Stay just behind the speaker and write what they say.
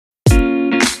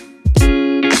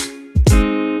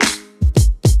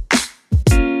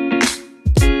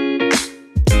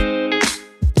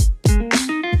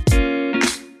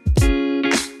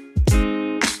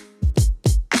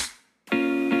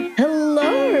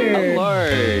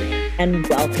and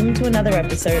welcome to another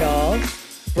episode of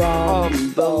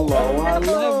From the Lower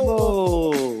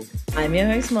Level. I'm your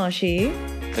host, Moshi.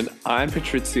 And I'm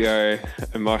Patrizio.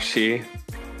 And Moshi,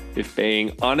 if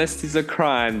being honest is a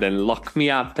crime, then lock me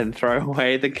up and throw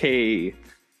away the key.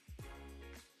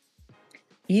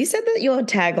 You said that your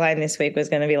tagline this week was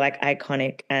going to be like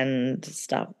iconic and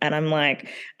stuff. And I'm like,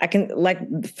 I can, like,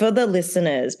 for the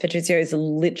listeners, Patrizio is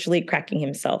literally cracking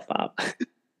himself up.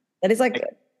 That is like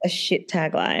a shit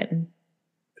tagline.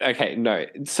 Okay, no.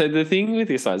 So the thing with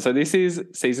this one, so this is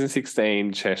season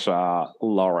 16 Cheshire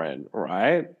Lauren,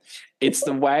 right? It's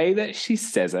the way that she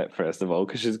says it, first of all,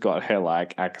 because she's got her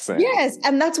like accent. Yes,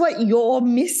 and that's what you're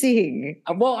missing.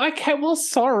 Well,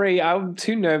 sorry. I'm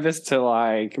too nervous to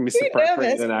like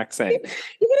misappropriate an accent. Give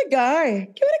it a go. Give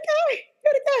it a go.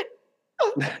 Give it a go.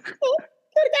 Oh, give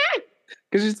it a go.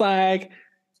 Because she's like,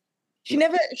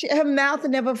 her mouth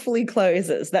never fully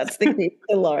closes. That's the key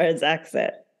to Lauren's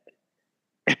accent.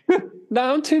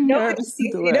 no, I'm too nervous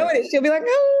to do it. You know what? She'll be like,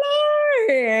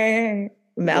 hello.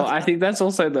 Well, I think that's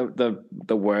also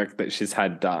the work that she's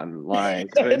had done. Like,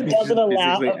 it doesn't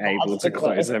allow her able to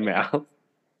close her mouth.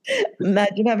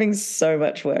 Imagine having so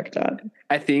much work done.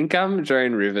 I think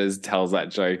Joan Rivers tells that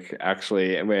joke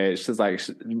actually, where she's like,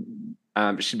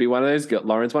 she'd be one of those girls.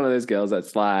 Lauren's one of those girls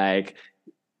that's like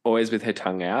always with her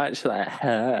tongue out. She's like,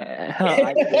 like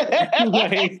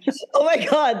oh my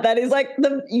god, that is like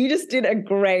you just did a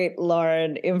great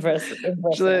Lauren impression.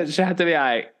 She had to be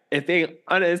like, if being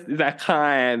honest is a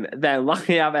crime, then lock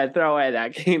me up and throw away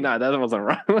that key. No, that wasn't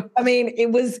right. I mean, it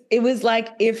was like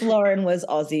if Lauren was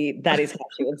Aussie, that is how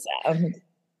she would sound.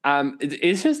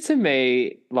 It's just to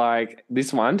me like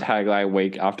this one tagline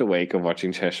week after week of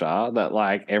watching Cheshire that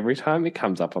like every time it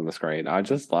comes up on the screen, I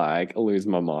just like lose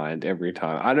my mind every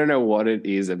time. I don't know what it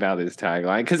is about this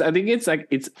tagline because I think it's like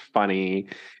it's funny,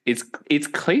 it's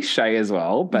cliche as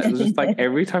well, but it's just like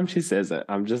every time she says it,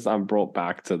 I'm brought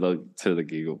back to the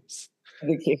giggles.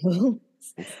 The giggles.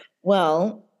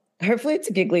 Well, hopefully it's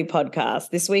a giggly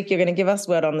podcast. This week you're going to give us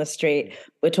word on the street.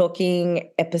 We're talking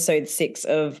episode 6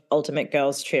 of Ultimate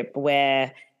Girls Trip,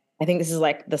 where I think this is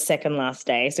like the second last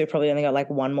day. So we've probably only got like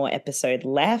one more episode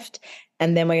left.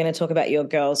 And then we're going to talk about your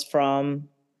girls from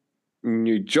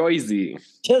New Jersey.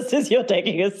 Just as you're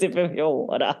taking a sip of your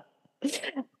water.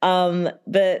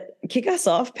 But kick us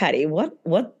off, Patty.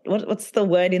 What's the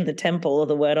word in the temple or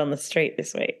the word on the street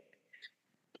this week?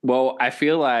 Well, I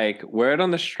feel like word on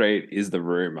the street is the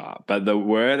rumor, but the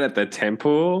word at the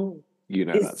temple,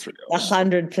 that's real.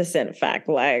 100% fact.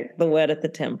 Like the word at the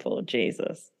temple,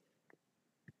 Jesus.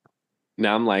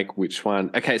 Now I'm like, which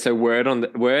one? Okay, so word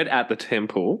at the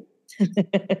temple.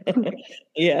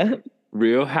 Yeah.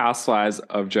 Real Housewives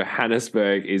of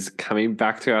Johannesburg is coming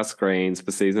back to our screens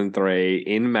for season 3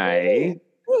 in May.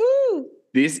 Woohoo!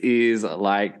 This is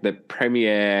like the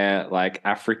premier like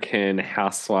African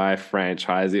housewife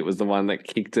franchise. It was the one that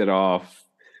kicked it off,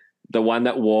 the one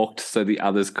that walked so the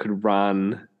others could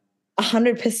run.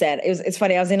 100%. It's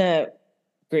funny. I was in a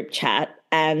group chat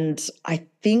and I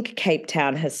think Cape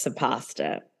Town has surpassed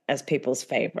it as people's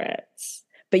favorites.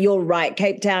 But you're right.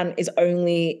 Cape Town is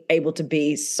only able to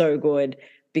be so good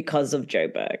because of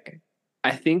Joburg.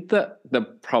 I think that the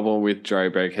problem with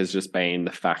Joburg has just been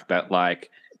the fact that like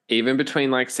even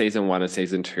between like season 1 and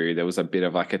season 2, there was a bit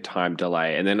of like a time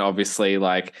delay. And then obviously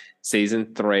like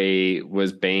season 3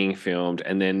 was being filmed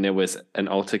and then there was an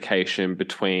altercation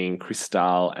between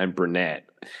Cristal and Brunette,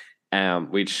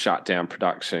 which shut down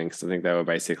production because I think they were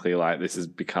basically like, this has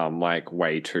become like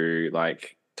way too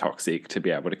like toxic to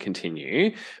be able to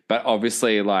continue. But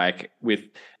obviously like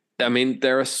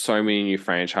there are so many new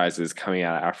franchises coming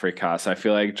out of Africa. So I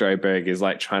feel like Joburg is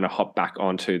like trying to hop back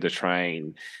onto the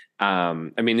train.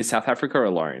 In South Africa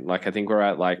alone, like I think we're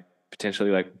at like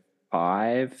potentially like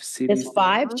 5 cities. There's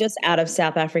 5 just out of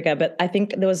South Africa, but I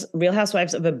think there was Real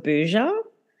Housewives of Abuja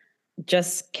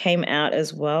just came out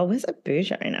as well. Where's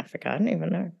Abuja in Africa? I don't even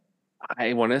know.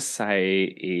 I want to say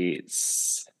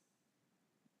it's...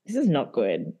 This is not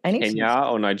good. Kenya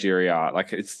or Nigeria.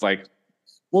 Like it's like...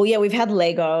 Well, yeah, we've had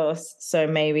Lagos, so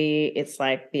maybe it's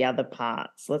like the other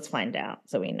parts. Let's find out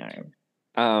so we know.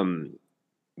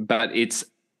 But it's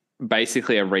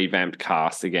basically a revamped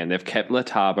cast again. They've kept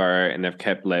Letabo and they've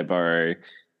kept Lebo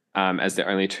as the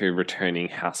only 2 returning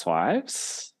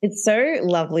housewives. It's so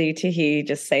lovely to hear you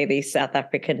just say these South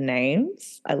African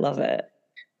names. I love it.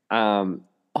 Although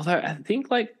I think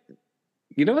like,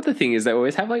 you know what the thing is? They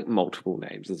always have like multiple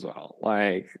names as well.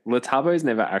 Like Letabo is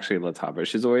never actually Letabo.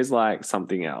 She's always like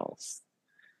something else.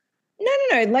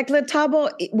 No. Like Le Tabo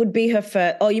it would be her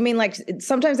first. Oh, you mean like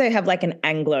sometimes they have like an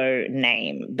Anglo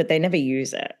name, but they never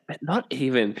use it. But not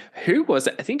even. Who was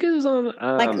it? I think it was on.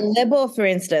 Like Lebo, for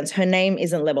instance, her name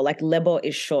isn't Lebo. Like Lebo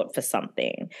is short for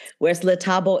something, whereas Le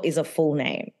Tabo is a full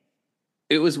name.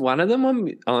 It was one of them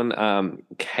on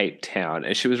Cape Town,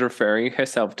 and she was referring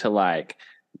herself to like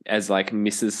as like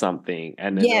Mrs. something,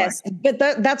 and then Yes, but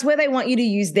that's where they want you to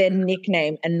use their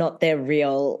nickname and not their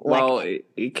real. Like, well,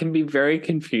 it can be very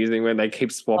confusing when they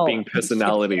keep swapping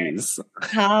personalities.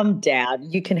 Calm down,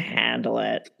 you can handle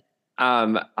it.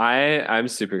 I'm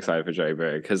super excited for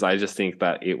Joburg because I just think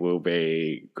that it will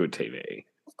be good TV.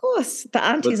 Of course, the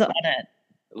aunties are on it.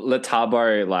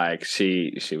 Latabo, like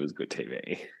she was good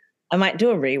TV. I might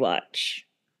do a rewatch.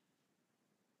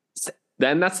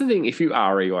 Then that's the thing. If you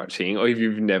are rewatching, or if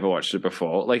you've never watched it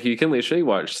before, like you can literally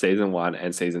watch season 1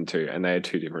 and season 2, and they are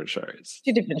two different shows.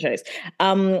 Two different shows.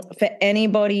 For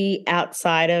anybody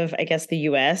outside of, I guess, the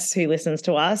US who listens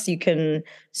to us, you can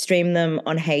stream them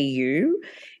on Hey You.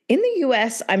 In the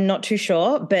US, I'm not too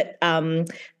sure, but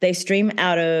they stream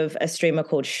out of a streamer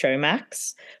called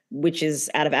Showmax, which is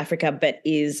out of Africa, but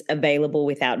is available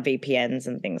without VPNs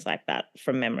and things like that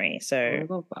from memory.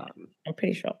 So I'm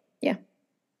pretty sure. Yeah.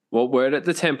 Well, word at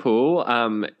the temple,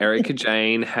 Erica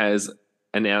Jane has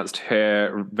announced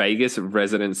her Vegas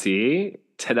residency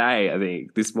today, I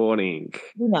think, this morning.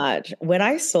 Pretty much. When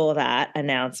I saw that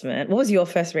announcement, what was your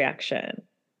first reaction?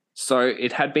 So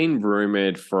it had been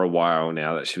rumored for a while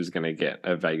now that she was going to get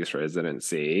a Vegas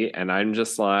residency. And I'm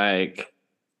just like,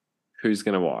 who's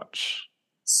going to watch?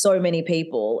 So many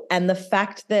people. And the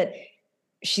fact that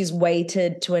she's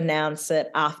waited to announce it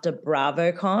after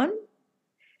BravoCon,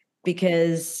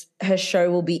 because her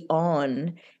show will be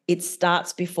on. It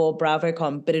starts before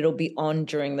BravoCon, but it'll be on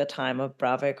during the time of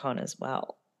BravoCon as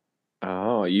well.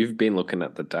 Oh, you've been looking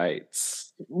at the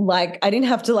dates. Like, I didn't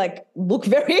have to like look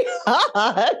very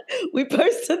hard. We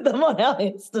posted them on our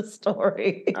Insta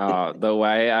story. The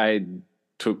way I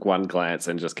took one glance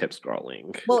and just kept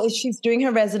scrolling. Well, she's doing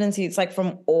her residency. It's like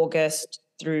from August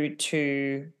through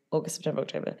to August, September,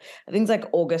 October. I think it's like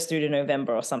August through to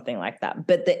November or something like that.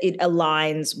 But it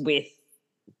aligns with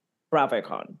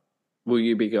BravoCon. Will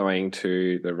you be going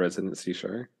to the residency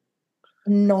show?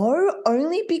 No,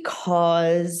 only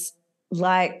because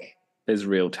like there's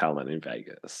real talent in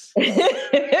Vegas.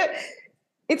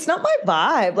 It's not my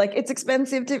vibe. Like it's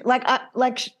expensive to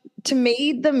to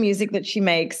me, the music that she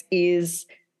makes is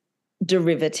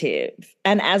derivative.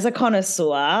 And as a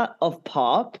connoisseur of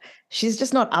pop, she's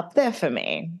just not up there for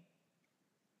me.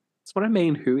 That's what I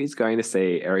mean. Who is going to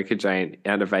see Erica Jane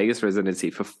at a Vegas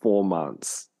residency for 4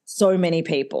 months? So many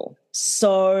people.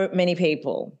 So many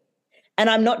people. And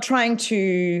I'm not trying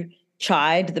to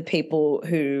chide the people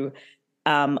who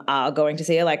are going to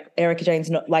see her. Like Erica Jane's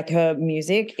not, like her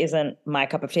music isn't my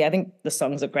cup of tea. I think the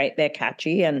songs are great. They're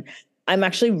catchy. And I'm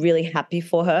actually really happy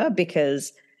for her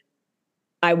because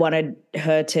I wanted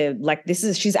her to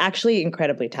she's actually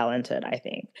incredibly talented, I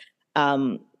think.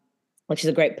 She's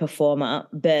a great performer,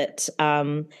 but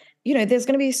there's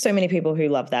going to be so many people who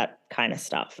love that kind of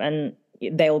stuff and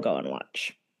they'll go and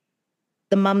watch.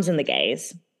 The mums and the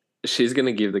gays. She's going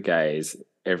to give the gays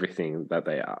everything that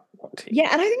they are wanting. Yeah,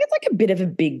 and I think it's like a bit of a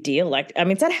big deal.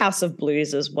 It's at House of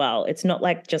Blues as well. It's not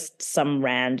like just some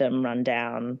random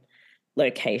rundown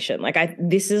location.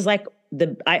 This is like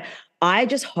I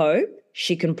just hope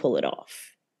she can pull it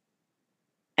off.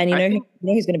 And you know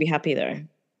who's going to be happy though?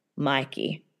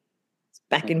 Mikey. It's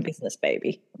back in business,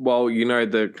 baby. Well,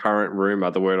 the current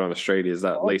rumor, the word on the street is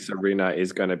that Lisa Rinna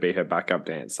is going to be her backup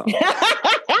dancer.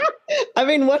 I've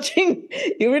been watching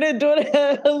Rinna doing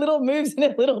her little moves in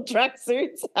her little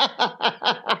tracksuits.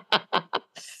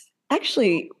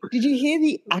 Actually, did you hear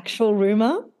the actual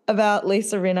rumor about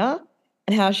Lisa Rinna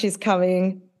and how she's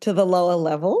coming to the lower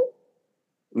level?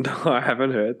 No, I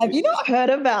haven't heard. Have you not heard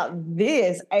about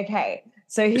this? Okay,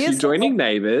 so here's... Is she joining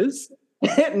Neighbours?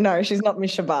 No, she's not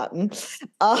Misha Barton.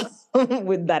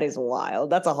 That is wild.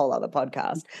 That's a whole other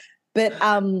podcast. But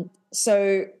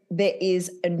so there is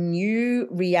a new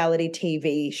reality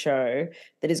TV show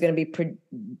that is going to be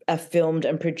filmed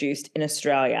and produced in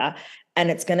Australia.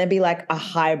 And it's going to be like a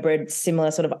hybrid,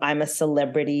 similar sort of I'm a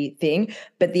Celebrity thing.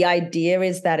 But the idea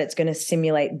is that it's going to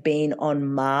simulate being on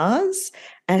Mars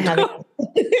and having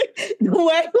the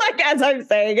way, as I'm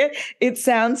saying it, it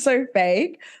sounds so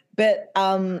fake. But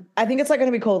I think it's going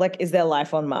to be called Is There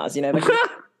Life on Mars? Doing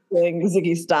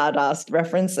Ziggy Stardust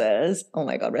references. Oh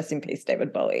my God, rest in peace,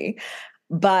 David Bowie.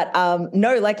 But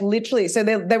no, literally. So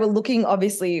they were looking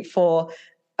obviously for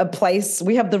a place.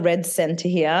 We have the Red Center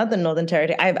here, the Northern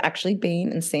Territory. I've actually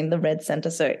been and seen the Red Center,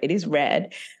 so it is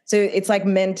red. So it's like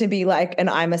meant to be like an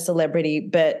I'm a Celebrity,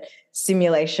 but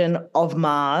simulation of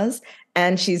Mars.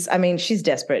 And she's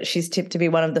desperate. She's tipped to be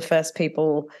one of the first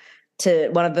people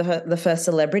one of the first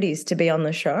celebrities to be on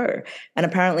the show. And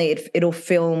apparently it'll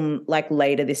film like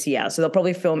later this year. So they'll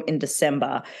probably film in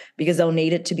December because they'll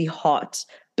need it to be hot,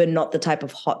 but not the type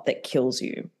of hot that kills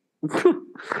you.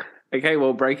 Okay,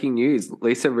 well, breaking news.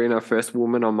 Lisa Rinna, first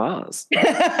woman on Mars.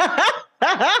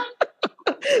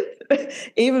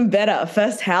 Even better,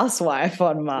 first housewife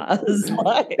on Mars.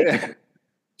 Like,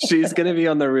 she's going to be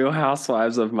on the Real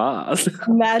Housewives of Mars.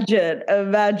 Imagine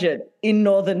in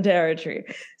Northern Territory.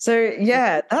 So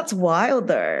yeah, that's wild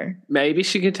though. Maybe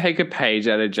she could take a page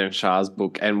out of Jen Shah's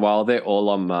book, and while they're all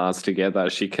on Mars together,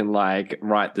 she can like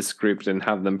write the script and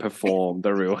have them perform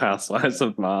the Real Housewives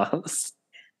of Mars.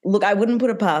 Look, I wouldn't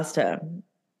put it past her.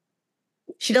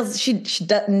 She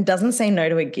doesn't say no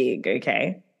to a gig,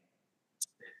 okay?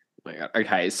 Oh my God.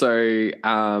 Okay, so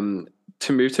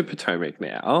to move to Potomac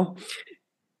now,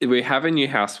 we have a new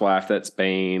housewife that's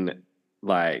been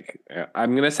like,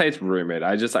 I'm going to say it's rumored.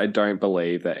 I don't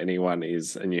believe that anyone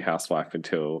is a new housewife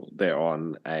until they're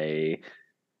on a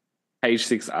Page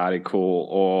 6 article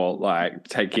or like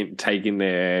taking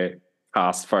their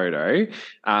cast photo.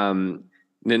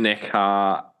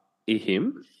 Naneka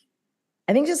Ihim.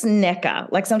 I think just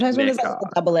Neka. Like sometimes when there's like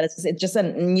double letters, you just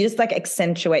like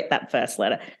accentuate that first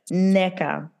letter.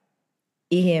 Neka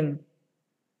Ihim.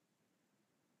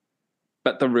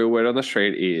 But the real word on the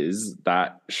street is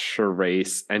that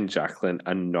Charisse and Jacqueline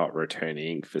are not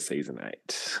returning for season 8.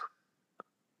 It's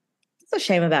a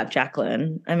shame about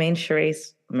Jacqueline. I mean,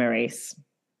 Charisse, Maurice.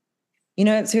 You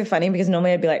know, it's so funny because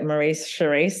normally I'd be like Maurice,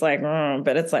 Charisse, like,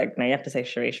 but it's like, no, you have to say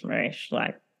Charisse, Maurice.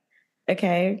 Like,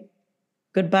 okay,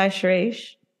 goodbye,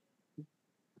 Charisse.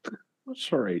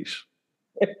 Charisse.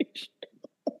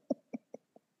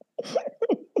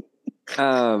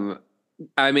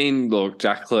 I mean, look,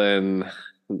 Jacqueline,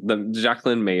 the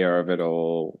Jacqueline Mia of it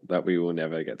all that we will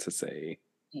never get to see.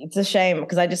 It's a shame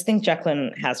because I just think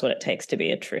Jacqueline has what it takes to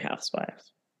be a true housewife.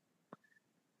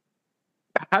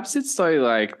 Perhaps it's so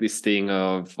like this thing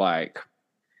of like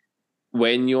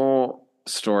when your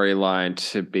storyline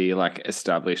to be like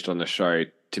established on the show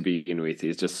to begin with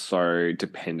is just so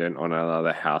dependent on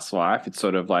another housewife. It's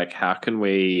sort of like how can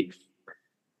we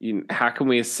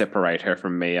separate her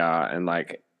from Mia and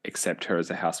like accept her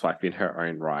as a housewife in her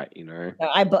own right, you know?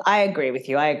 I agree with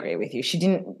you. She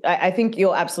didn't. I think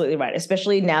you're absolutely right,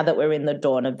 especially now that we're in the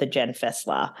dawn of the Jen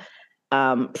Fessler,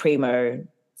 primo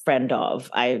friend of.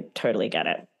 I totally get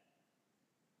it.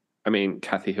 I mean,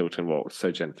 Kathy Hilton walked so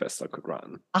Jen Fessler could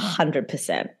run.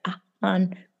 100%.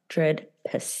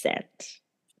 100%.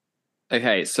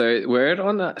 Okay, so word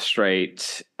on the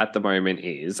street at the moment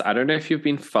is, I don't know if you've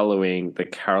been following the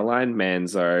Caroline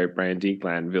Manzo, Brandy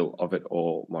Glanville of it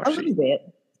all, Moshi. A little bit.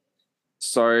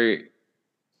 So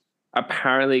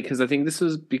apparently, because I think this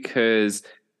was because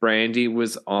Brandy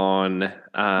was on,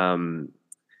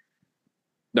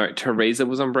 Teresa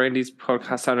was on Brandy's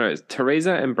podcast. I don't know,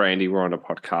 Teresa and Brandy were on a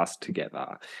podcast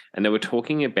together and they were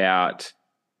talking about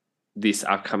this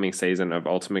upcoming season of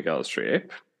Ultimate Girls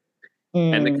Trip.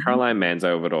 And the Caroline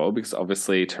Manzo of it all, because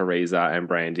obviously Teresa and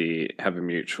Brandy have a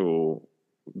mutual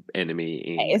enemy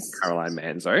in Caroline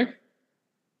Manzo.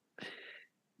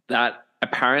 That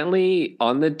apparently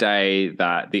on the day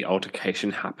that the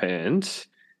altercation happened,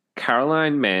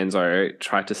 Caroline Manzo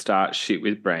tried to start shit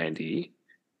with Brandy.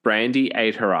 Brandy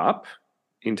ate her up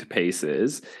into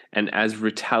pieces. And as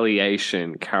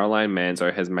retaliation, Caroline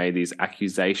Manzo has made these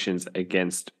accusations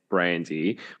against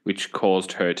Brandy, which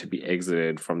caused her to be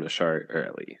exited from the show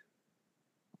early.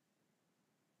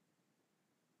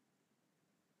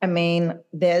 I mean,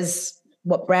 there's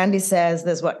what Brandy says,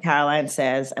 there's what Caroline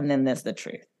says, and then there's the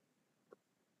truth.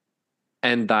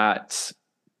 And that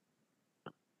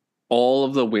all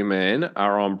of the women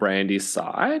are on Brandy's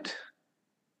side,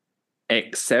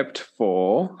 except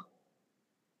for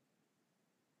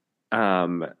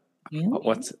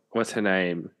what's her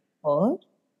name? What?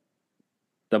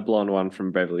 The blonde one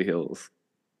from Beverly Hills.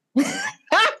 Not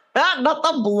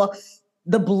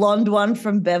the blonde one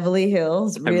from Beverly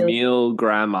Hills. Camille really?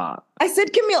 Grammer. I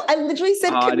said Camille. I literally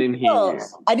said Camille. I didn't hear you.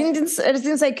 I just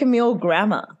didn't say Camille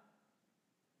Grammer.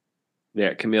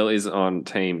 Yeah, Camille is on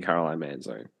team Caroline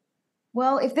Manzo.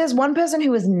 Well, if there's one person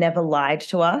who has never lied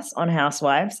to us on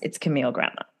Housewives, it's Camille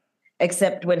Grammer.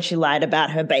 Except when she lied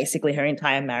about basically her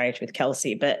entire marriage with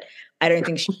Kelsey, but I don't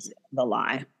think she's the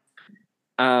lie.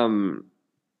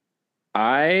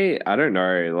 I don't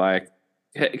know, like,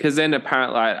 because then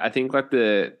apparently I think like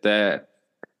the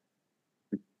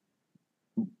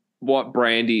what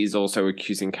Brandy is also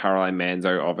accusing Caroline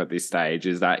Manzo of at this stage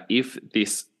is that if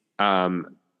this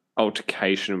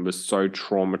altercation was so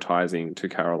traumatizing to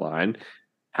Caroline,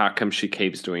 how come she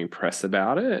keeps doing press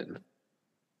about it?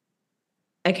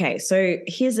 Okay, so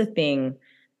here's the thing.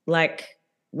 Like,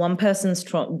 one person's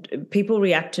people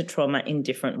react to trauma in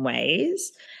different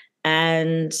ways.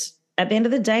 And at the end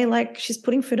of the day, like, she's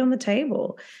putting food on the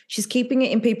table. She's keeping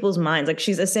it in people's minds. Like,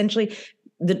 she's essentially,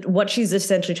 what she's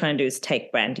essentially trying to do is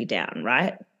take Brandy down,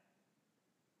 right?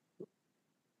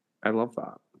 I love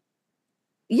that.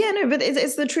 Yeah, no, but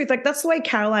it's the truth. Like, that's the way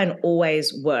Caroline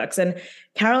always works. And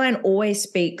Caroline always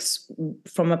speaks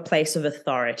from a place of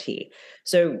authority.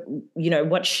 So, you know,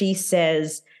 what she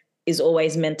says is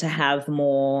always meant to have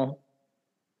more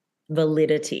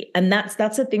validity. And that's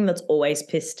the thing that's always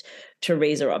pissed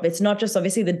Teresa off. It's not just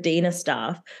obviously the Dina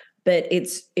stuff, but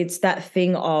it's that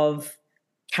thing of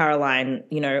Caroline,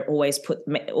 you know,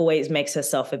 always makes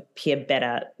herself appear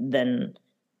better than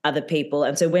other people.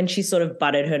 And so when she sort of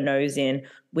butted her nose in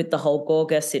with the whole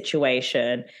Gorga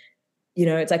situation, you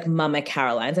know, it's like Mama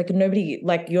Caroline. It's like nobody,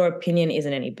 like, your opinion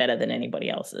isn't any better than anybody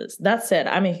else's. That said,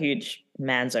 I'm a huge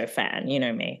Manzo fan. You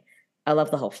know me. I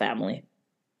love the whole family,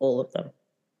 all of them.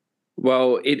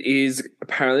 Well, it is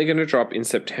apparently going to drop in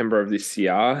September of this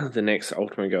year, the next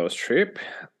Ultimate Girls trip.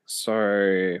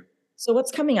 So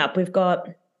what's coming up? We've got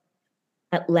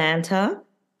Atlanta.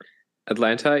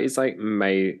 Atlanta is like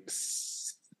May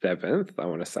 7th, I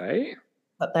want to say.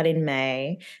 Got that in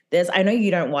May. I know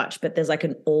you don't watch, but there's like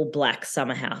an all-black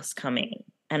summer house coming,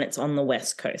 and it's on the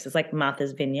West Coast. It's like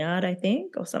Martha's Vineyard, I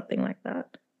think, or something like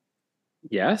that.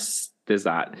 Yes, there's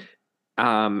that.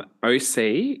 OC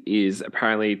is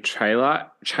apparently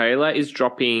trailer is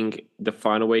dropping the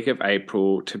final week of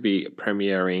April to be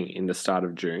premiering in the start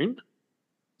of June.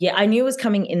 Yeah, I knew it was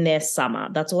coming in their summer.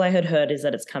 That's all I had heard, is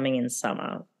that it's coming in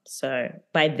summer. So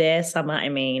by their summer, I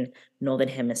mean Northern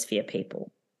Hemisphere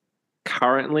people.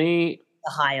 Currently,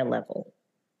 the higher level.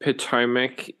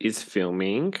 Potomac is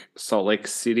filming. Salt Lake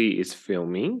City is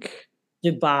filming.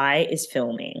 Dubai is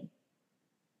filming.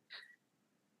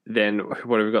 Then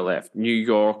what have we got left? New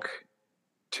York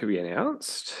to be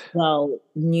announced. Well,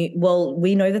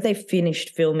 we know that they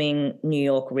finished filming New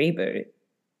York reboot.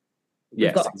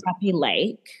 Yes. We've got Happy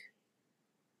Lake.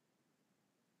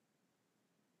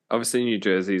 Obviously, New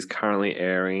Jersey is currently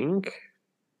airing.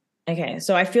 Okay,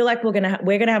 so I feel like we're gonna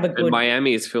have a good. And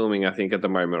Miami is filming, I think, at the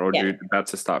moment, or yeah. about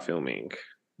to start filming.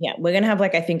 Yeah, we're gonna have,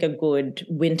 like, I think, a good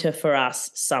winter for us,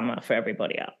 summer for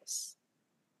everybody else.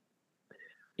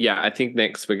 Yeah, I think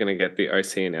next we're going to get the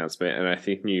OC announcement, and I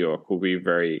think New York will be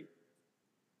very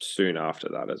soon after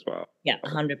that as well. Yeah,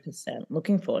 100%.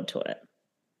 Looking forward to it.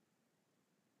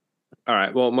 All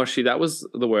right. Well, Moshi, that was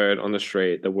the word on the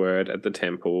street, the word at the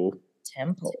temple.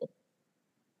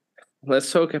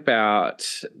 Let's talk about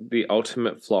the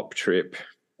ultimate flop trip.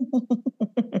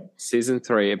 Season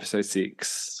 3, episode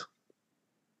 6.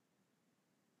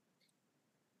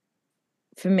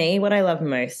 For me, what I love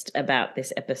most about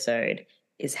this episode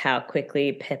is how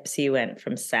quickly Pepsi went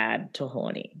from sad to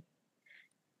horny.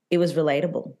 It was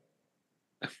relatable.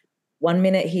 1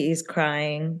 minute he is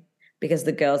crying because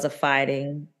the girls are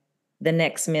fighting. The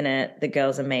next minute, the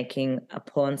girls are making a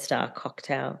porn star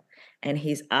cocktail, and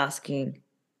he's asking,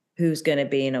 who's going to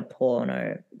be in a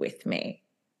porno with me?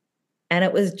 And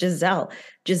it was Giselle.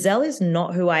 Giselle is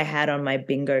not who I had on my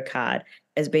bingo card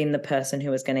as being the person who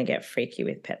was going to get freaky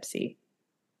with Pepsi.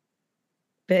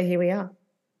 But here we are.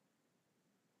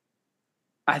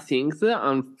 I think the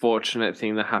unfortunate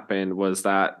thing that happened was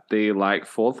that the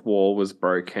fourth wall was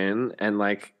broken, and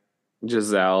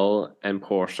Giselle and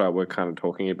Portia were kind of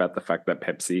talking about the fact that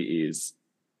Pepsi is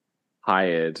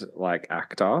hired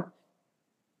actor.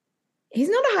 He's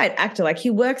not a hired actor.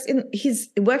 He works in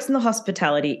the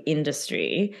hospitality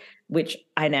industry, which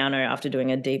I now know after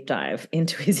doing a deep dive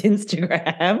into his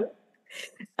Instagram.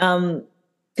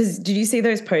 Because did you see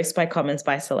those posts by comments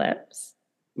by celebs?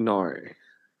 No.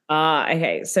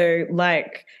 Okay. So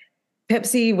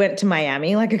Pepsi went to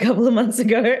Miami a couple of months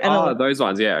ago. And those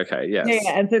ones. Yeah. Okay. Yes.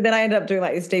 Yeah. And so then I ended up doing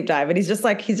this deep dive, and he's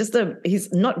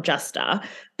not just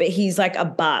but he's a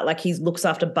bar, he looks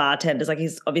after bartenders.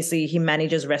 He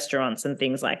manages restaurants and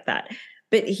things like that.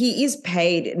 But he is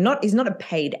paid, he's not a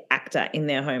paid actor in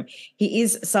their home. He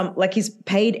is he's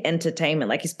paid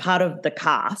entertainment. He's part of the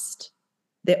cast.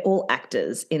 They're all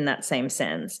actors in that same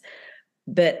sense.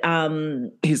 But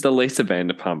he's the Lisa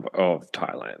Vanderpump of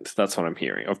Thailand. That's what I'm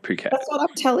hearing, of Phuket. That's what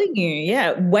I'm telling you.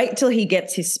 Yeah. Wait till he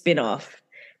gets his spin-off,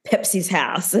 Pepsi's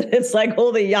House. And it's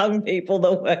all the young people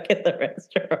that work at the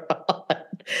restaurant.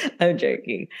 I'm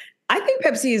joking. I think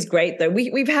Pepsi is great though.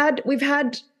 We've had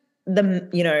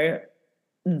the,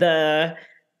 the,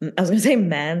 I was going to say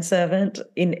manservant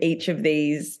in each of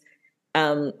these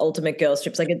ultimate girls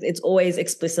trips. Like it's always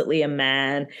explicitly a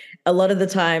man. A lot of the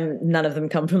time, none of them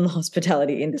come from the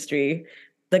hospitality industry.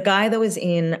 The guy that was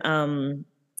in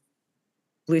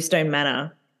Bluestone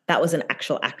Manor, that was an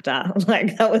actual actor.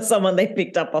 Like that was someone they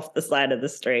picked up off the side of the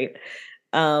street.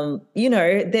 They're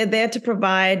there to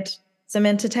provide some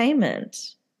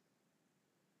entertainment.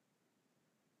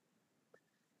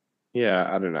 Yeah,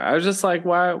 I don't know. I was just like,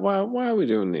 why are we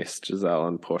doing this, Giselle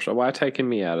and Portia? Why taking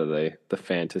me out of the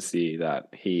fantasy that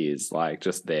he is like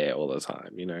just there all the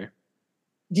time, you know?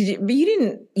 Did you? But you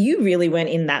didn't. You really went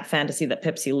in that fantasy that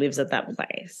Pepsi lives at that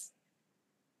place.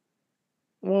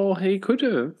 Well, he could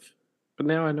have, but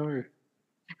now I know.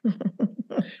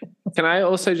 Can I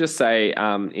also just say,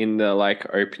 in the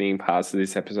like opening parts of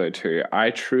this episode too, I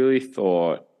truly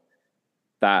thought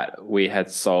that we had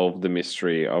solved the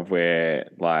mystery of where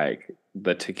like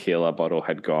the tequila bottle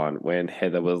had gone when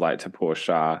Heather was like to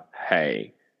Portia,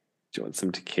 "Hey, do you want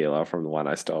some tequila from the one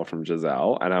I stole from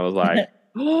Giselle?" And I was like,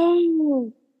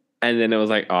 "Oh," and then it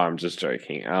was like, "Oh, I'm just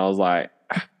joking." And I was like,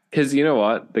 because you know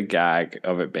what, the gag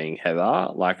of it being Heather,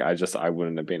 like I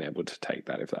wouldn't have been able to take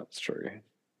that if that was true.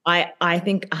 I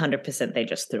think 100% they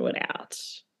just threw it out.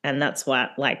 And that's why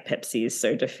like Pepsi is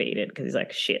so defeated because he's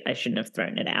like, shit, I shouldn't have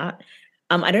thrown it out.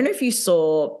 I don't know if you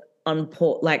saw on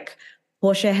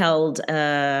Portia held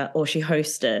or she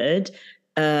hosted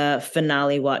a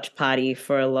finale watch party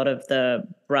for a lot of the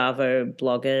Bravo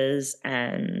bloggers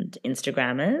and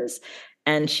Instagrammers.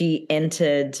 And she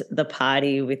entered the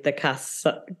party with the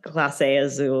Clase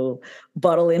Azul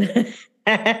bottle in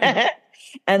her.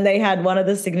 And they had one of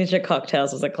the signature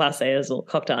cocktails was a Clase Azul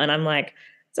cocktail. And I'm like,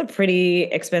 it's a pretty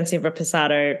expensive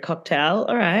reposado cocktail.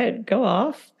 All right, go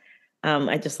off.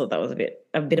 I just thought that was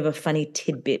a bit of a funny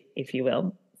tidbit, if you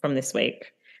will, from this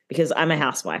week, because I'm a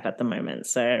housewife at the moment,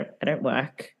 so I don't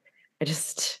work. I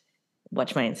just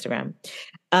watch my Instagram.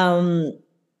 I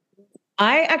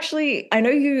know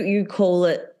you call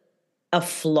it a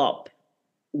flop,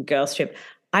 girls trip.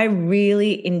 I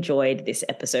really enjoyed this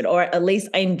episode, or at least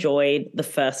I enjoyed the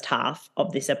first half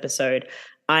of this episode.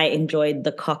 I enjoyed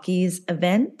the Cockies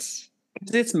event.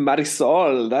 It's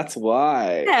Marisol, that's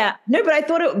why. Yeah, no, I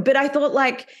thought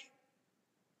like,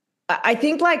 I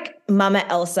think like Mama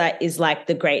Elsa is like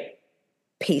the great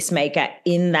peacemaker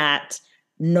in that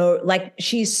no, like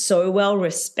she's so well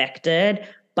respected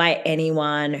by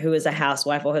anyone who is a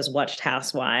housewife or has watched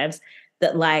Housewives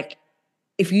that like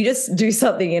if you just do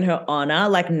something in her honor,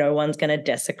 like no one's going to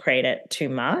desecrate it too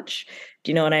much.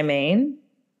 Do you know what I mean?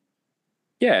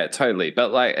 Yeah, totally.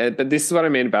 But like, but this is what I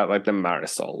mean about like the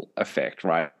Marisol effect,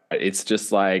 right? It's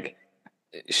just like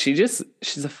she's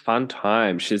a fun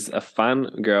time. She's a fun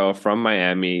girl from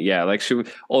Miami. Yeah, like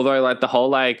although like the whole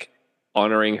like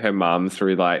honoring her mum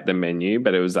through like the menu,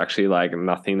 but it was actually like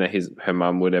nothing that her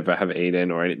mum would ever have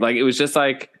eaten or anything. Like it was just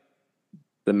like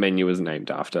the menu was named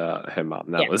after her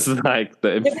mum. That was like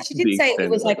the. Yeah, but she did say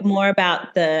it was like more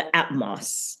about the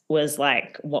Atmos was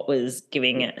like what was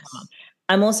giving it.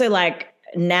 I'm also like,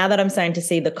 now that I'm starting to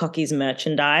see the Cockies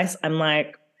merchandise, I'm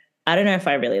like, I don't know if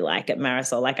I really like it,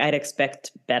 Marisol. Like I'd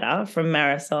expect better from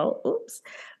Marisol. Oops.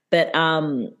 But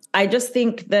I just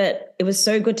think that it was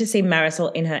so good to see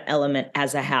Marisol in her element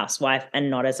as a housewife and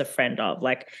not as a friend of.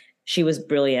 Like she was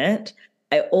brilliant.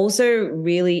 I also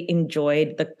really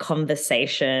enjoyed the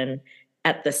conversation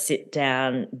at the sit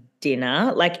down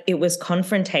dinner. Like it was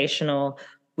confrontational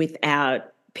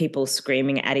without people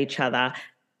screaming at each other.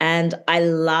 And I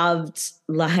loved,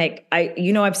 like,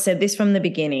 I've said this from the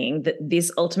beginning that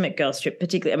this Ultimate Girls Trip,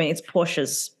 particularly, I mean, it's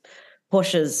Portia's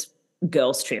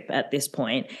girls trip at this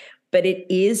point, but it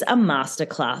is a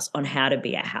masterclass on how to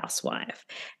be a housewife.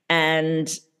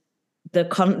 And the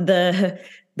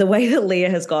way that Leah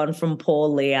has gone from poor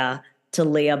Leah to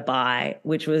Leah Bye,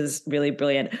 which was really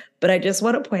brilliant. But I just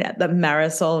want to point out that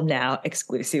Marisol now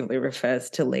exclusively refers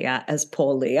to Leah as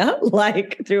poor Leah,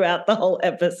 like throughout the whole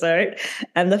episode.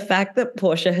 And the fact that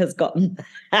Portia has gotten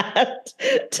that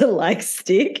to like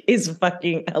stick is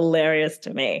fucking hilarious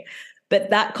to me. But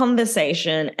that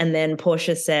conversation, and then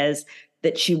Portia says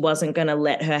that she wasn't going to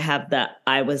let her have the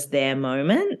I was there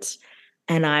moment.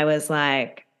 And I was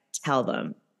like, tell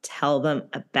them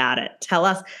about it. Tell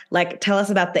us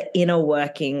about the inner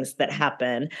workings that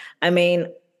happen. I mean,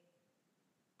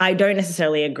 I don't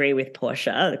necessarily agree with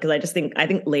Portia because I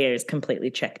think Leah is completely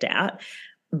checked out.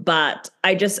 But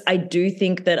I do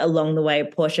think that along the way,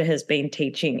 Portia has been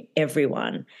teaching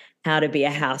everyone how to be a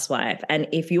housewife. And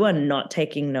if you are not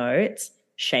taking notes,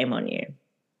 shame on you.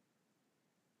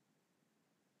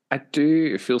 I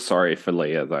do feel sorry for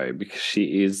Leah though, because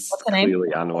she is clearly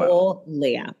unwell. Or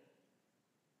Leah.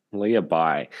 Leah,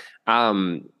 bye.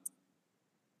 Um,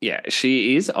 yeah,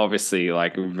 she is obviously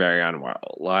like very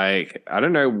unwell. Like, I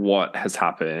don't know what has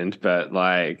happened, but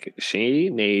like she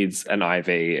needs an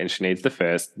IV and she needs the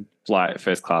first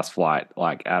class flight,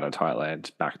 like out of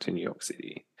Thailand back to New York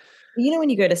City. You know, when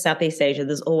you go to Southeast Asia,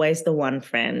 there's always the one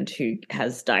friend who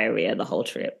has diarrhea the whole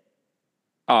trip.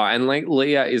 Oh, and like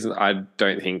Leah isn't, I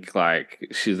don't think like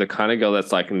she's the kind of girl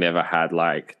that's like never had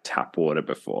like tap water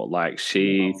before. Like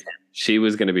she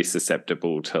was going to be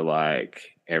susceptible to like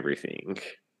everything.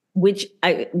 Which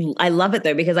I love it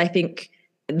though, because I think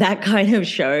that kind of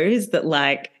shows that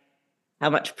like how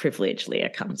much privilege Leah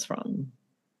comes from.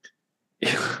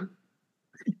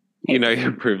 You know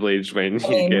you're privileged when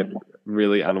you get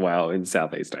really unwell in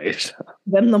Southeast Asia.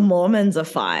 When the Mormons are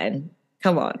fine.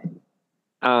 Come on.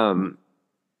 Um,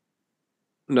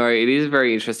 no, it is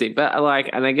very interesting. But like,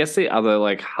 and I guess the other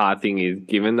like hard thing is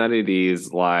given that it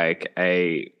is like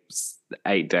a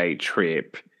 8-day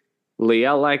trip,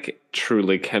 Leah like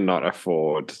truly cannot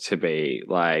afford to be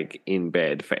like in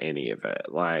bed for any of it.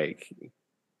 Like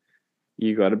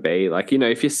you got to be like,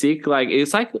 if you're sick, like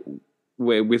it's like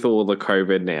where with all the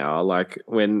COVID now, like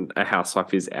when a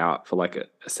housewife is out for like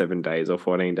 7 days or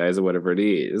 14 days or whatever it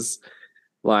is,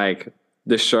 like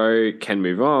the show can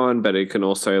move on, but it can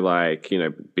also like,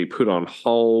 be put on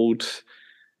hold.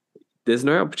 There's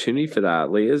no opportunity for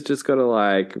that. Leah's just got to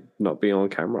like not be on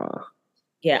camera.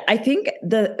 Yeah, I think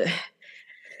the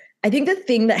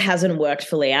thing that hasn't worked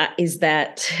for Leah is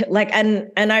that like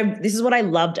and I this is what I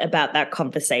loved about that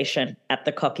conversation at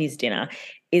the Cockies dinner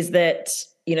is that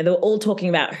they were all talking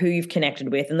about who you've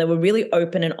connected with and they were really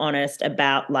open and honest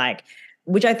about like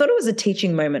which I thought it was a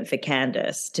teaching moment for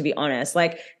Candace, to be honest.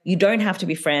 Like you don't have to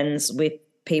be friends with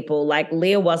people. Like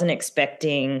Leah wasn't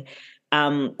expecting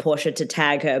Portia to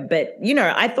tag her, but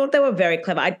I thought they were very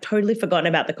clever. I'd totally forgotten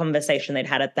about the conversation they'd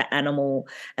had at the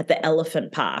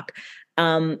elephant park.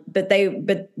 But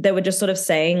they were just sort of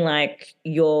saying like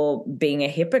you're being a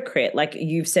hypocrite. Like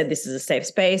you've said this is a safe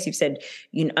space. You've said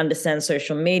you understand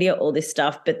social media, all this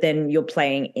stuff, but then you're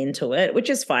playing into it, which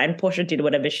is fine. Portia did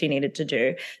whatever she needed to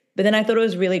do. But then I thought it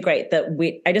was really great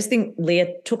that I just think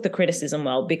Leah took the criticism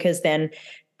well because then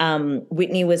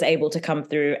Whitney was able to come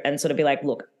through and sort of be like,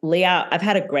 look, Leah, I've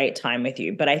had a great time with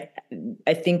you, but I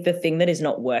think the thing that is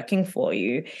not working for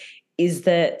you is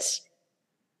that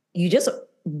you just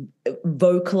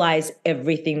vocalize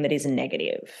everything that is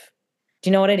negative. Do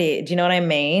you know what it is? Do you know what I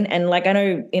mean? And like, I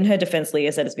know in her defense,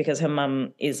 Leah said it's because her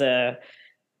mum is a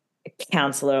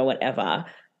counselor or whatever.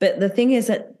 But the thing is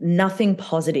that nothing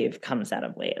positive comes out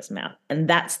of Leah's mouth. And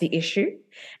that's the issue.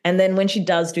 And then when she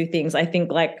does do things, I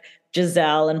think like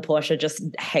Giselle and Portia just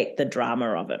hate the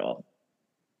drama of it all.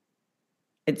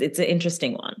 It's an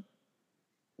interesting one.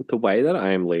 The way that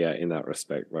I am Leah in that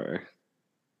respect, bro.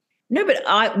 No,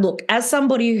 but look, as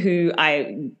somebody who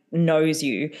knows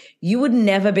you, you would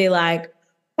never be like,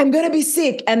 I'm going to be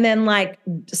sick. And then like,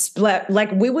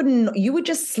 you would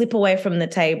just slip away from the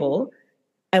table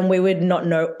and we would not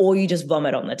know, or you just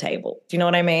vomit on the table. Do you know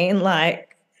what I mean?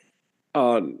 Like,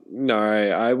 oh no,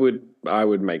 I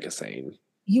would make a scene.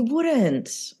 You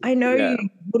wouldn't. I know you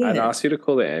wouldn't. I'd ask you to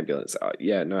call the ambulance.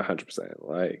 Yeah, no, 100%.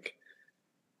 Like,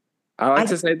 I like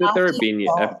to say that their opinion.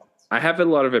 I have a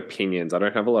lot of opinions. I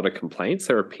don't have a lot of complaints.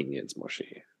 They're opinions,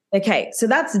 Moshi. Okay, so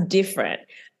that's different.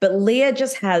 But Leah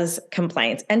just has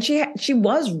complaints, and she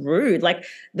was rude. Like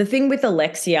the thing with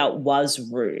Alexia was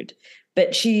rude,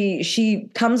 but she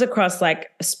comes across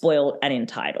like spoiled and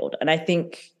entitled, and I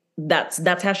think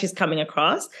that's how she's coming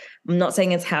across. I'm not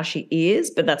saying it's how she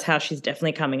is, but that's how she's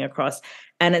definitely coming across,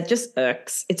 and it just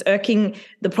irks. It's irking.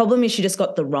 The problem is she just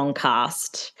got the wrong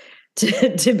cast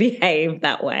to behave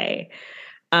that way.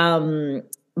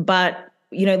 But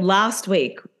last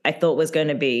week I thought was going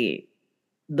to be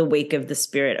the week of the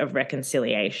spirit of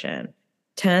reconciliation.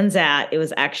 Turns out it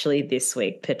was actually this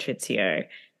week, Patrizio.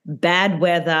 Bad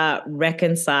weather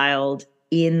reconciled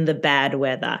in the bad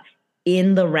weather.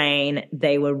 In the rain,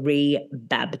 they were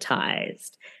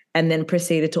re-baptized and then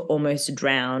proceeded to almost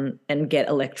drown and get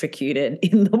electrocuted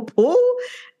in the pool.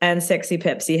 And Sexy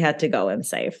Pepsi had to go and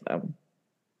save them.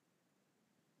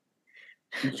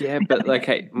 Yeah, but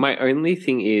okay, my only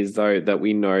thing is though that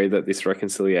we know that this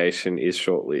reconciliation is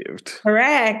short-lived.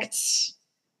 Correct.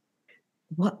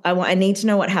 I need to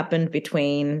know what happened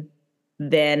between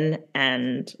then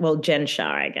and Jen Shah,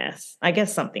 I guess. I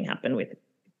guess something happened.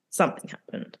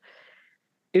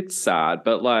 It's sad,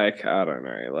 but like I don't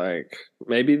know, like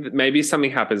maybe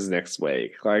something happens next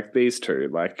week. Like these two,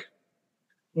 like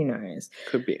who knows?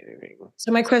 Could be anything. So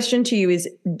my question to you is,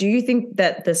 do you think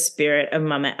that the spirit of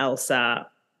Mama Elsa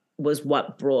was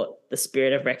what brought the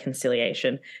spirit of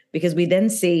reconciliation, because we then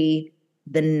see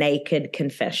the naked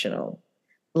confessional,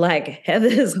 like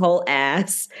Heather's whole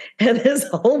ass, Heather's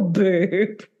whole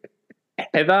boob.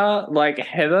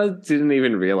 Heather didn't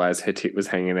even realize her tit was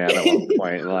hanging out at one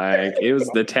point. Like, it was,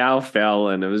 the towel fell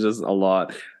and it was just a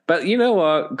lot. But you know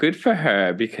what? Good for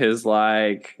her, because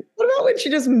like, what about when she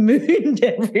just mooned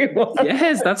everyone?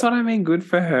 Yes, that's what I mean. Good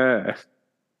for her.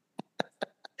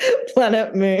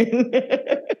 Planet Moon.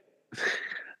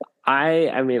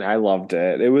 I mean, I loved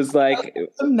it. It was like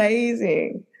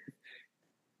amazing.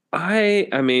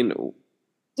 I mean,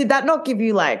 did that not give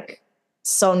you like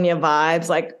Sonia vibes,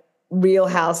 like Real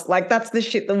House? Like, that's the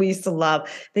shit that we used to love.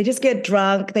 They just get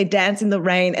drunk, they dance in the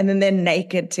rain, and then they're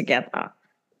naked together.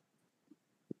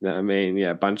 I mean,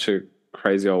 yeah, a bunch of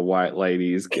crazy old white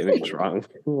ladies getting drunk.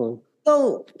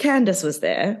 Well, Candace was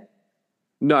there.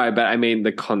 No, but I mean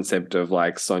the concept of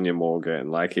like Sonia Morgan,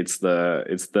 like it's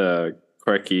the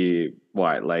quirky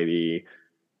white lady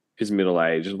who's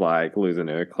middle-aged, like losing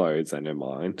her clothes and her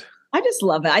mind. I just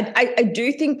love it. I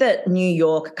do think that New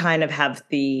York kind of have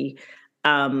the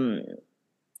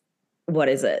what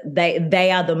is it?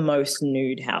 They are the most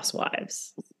nude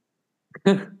housewives.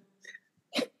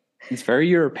 It's very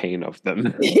European of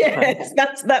them. Yes,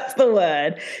 that's the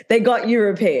word. They got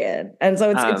European. And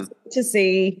so it's good to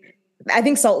see. I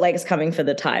think Salt Lake's coming for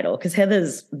the title, because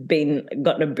Heather's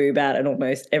gotten a boob out in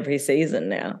almost every season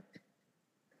now.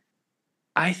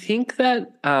 I think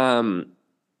that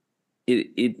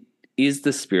it is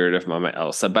the spirit of Mama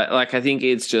Elsa, but like I think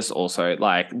it's just also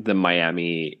like the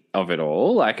Miami of it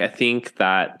all. Like I think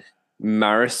that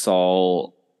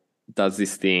Marisol does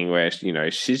this thing where, you know,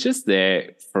 she's just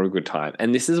there for a good time.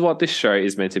 And this is what this show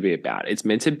is meant to be about. It's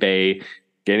meant to be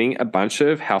getting a bunch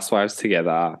of housewives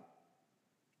together,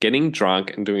 getting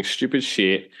drunk and doing stupid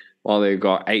shit while they've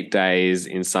got 8 days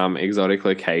in some exotic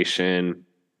location.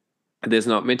 There's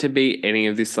not meant to be any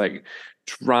of this like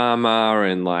drama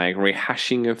and like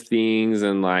rehashing of things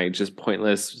and like just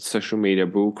pointless social media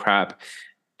bull crap.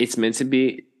 It's meant to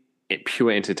be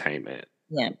pure entertainment.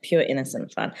 Yeah, pure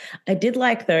innocent fun. I did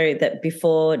like, though, that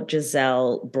before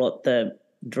Giselle brought the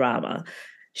drama,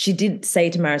 she did say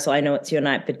to Marisol, I know it's your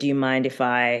night, but do you mind if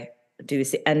I do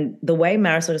this? And the way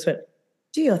Marisol just went,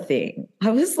 do your thing.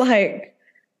 I was like,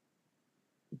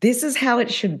 this is how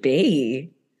it should be.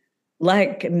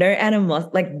 Like, no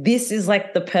animosity. Like, this is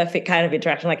like the perfect kind of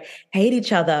interaction. Like, hate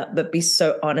each other, but be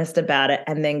so honest about it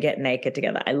and then get naked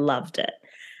together. I loved it.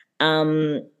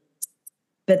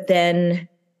 But then,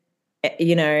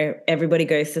 you know, everybody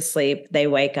goes to sleep, they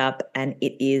wake up, and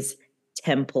it is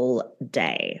Temple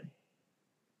Day.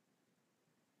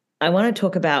 I want to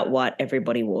talk about what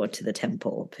everybody wore to the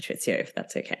temple, Patricia, if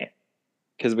that's okay.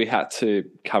 Because we had to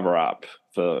cover up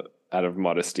out of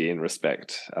modesty and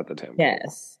respect at the temple.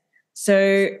 Yes.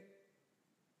 So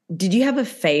did you have a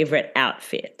favorite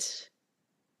outfit?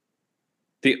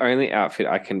 The only outfit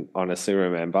I can honestly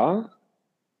remember,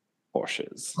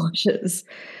 Portia's.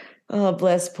 Oh,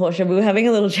 bless Portia. We were having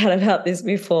a little chat about this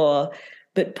before,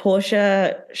 but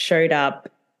Portia showed up.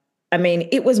 I mean,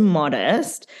 it was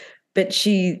modest, but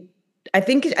I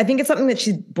think it's something that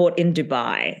she bought in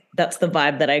Dubai. That's the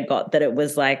vibe that I got, that it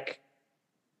was like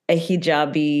a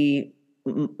hijabi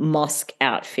mosque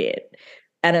outfit.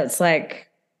 And it's like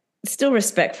still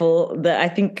respectful, that I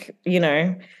think, you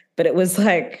know, but it was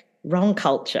like wrong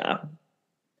culture.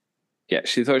 Yeah,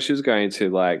 she thought she was going to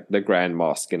like the Grand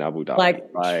Mosque in Abu Dhabi.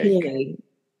 Like truly.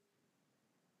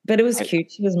 But it was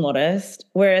cute. She was modest.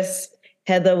 Whereas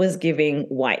Heather was giving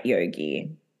white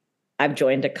yogi. I've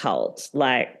joined a cult.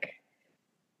 Like,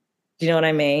 do you know what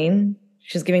I mean?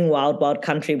 She was giving wild, wild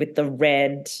country with the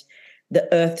red, the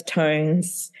earth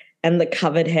tones, and the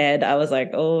covered head. I was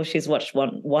like, oh, she's watched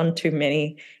one too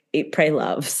many Eat, Pray,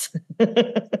 Loves.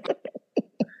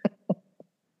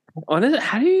 Honestly,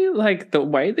 how do you, like, the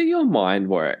way that your mind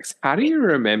works, how do you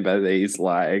remember these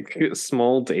like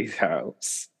small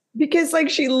details? Because like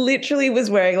she literally was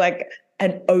wearing like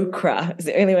an ochre, is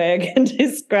the only way I can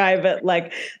describe it,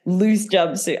 like loose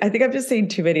jumpsuit. I think I've just seen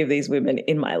too many of these women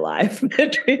in my life,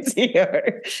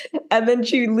 Patrizio. And then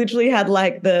she literally had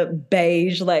like the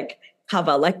beige like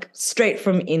cover, like straight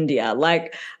from India.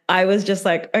 Like I was just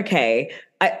like, okay,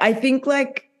 I think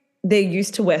like they're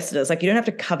used to Westerners. Like you don't have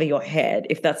to cover your head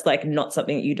if that's like not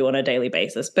something that you do on a daily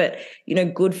basis. But, you know,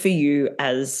 good for you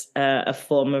as a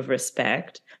form of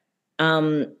respect.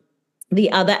 The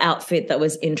other outfit that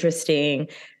was interesting,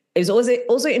 it was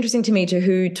also interesting to me to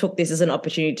who took this as an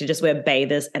opportunity to just wear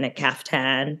bathers and a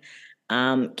caftan.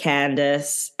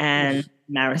 Candace and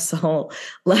Marisol.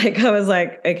 Like, I was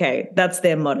like, okay, that's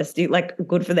their modesty. Like,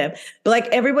 good for them. But like,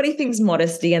 everybody thinks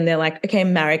modesty, and they're like, okay,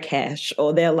 Marrakesh,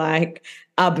 or they're like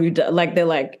like they're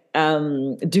like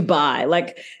Dubai.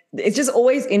 Like, it's just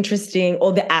always interesting,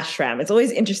 or the ashram. It's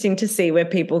always interesting to see where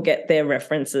people get their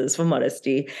references for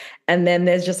modesty. And then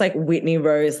there's just like Whitney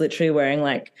Rose literally wearing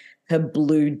like her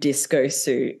blue disco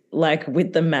suit, like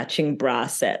with the matching bra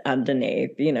set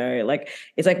underneath, like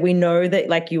it's like, we know that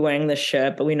like you're wearing the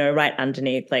shirt, but we know right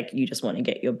underneath, like you just want to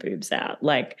get your boobs out.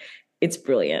 Like, it's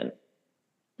brilliant.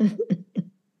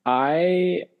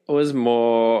 I was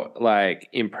more like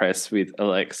impressed with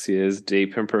Alexia's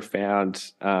deep and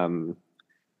profound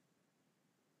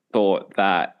thought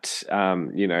that,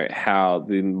 how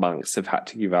the monks have had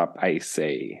to give up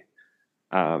AC.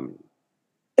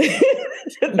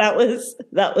 That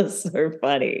was so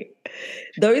funny.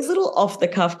 Those little off the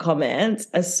cuff comments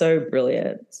are so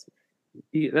brilliant.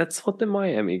 Yeah, that's what the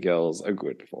Miami girls are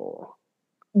good for.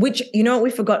 Which, what we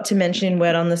forgot to mention,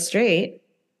 word on the street.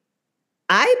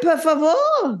 Ay, por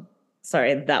favor.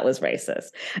 Sorry, that was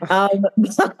racist. But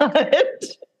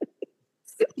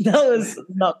that was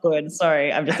not good.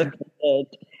 Sorry, I'm just offended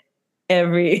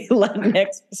every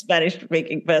Latinx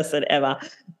Spanish-speaking person ever.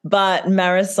 But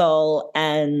Marisol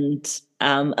and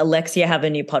Alexia have a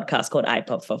new podcast called Ay,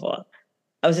 por favor.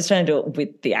 I was just trying to do it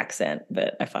with the accent,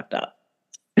 but I fucked up.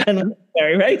 And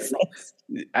very racist.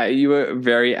 You were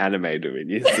very animated when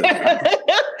you said that.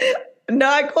 No,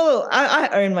 I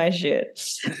own my shit.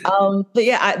 But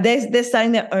yeah, they're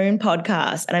starting their own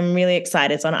podcast, and I'm really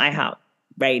excited. It's on iHeart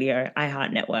Radio,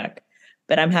 iHeart Network.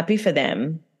 But I'm happy for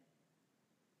them.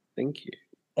 Thank you.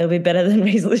 It'll be better than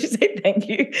me. So just say thank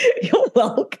you. You're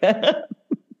welcome.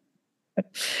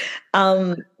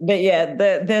 But yeah,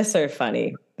 they're so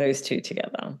funny, those two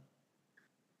together.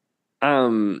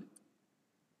 Who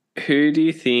do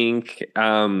you think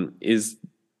is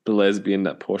the lesbian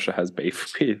that Portia has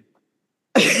beef with?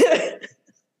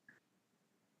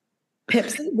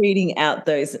 Pepsi reading out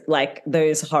those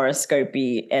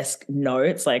horoscopy-esque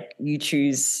notes, like you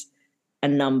choose a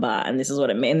number and this is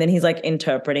what it means. And then he's like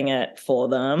interpreting it for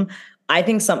them. I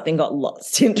think something got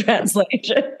lost in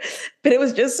translation, but it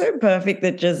was just so perfect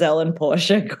that Giselle and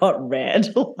Portia got red.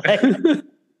 Like, you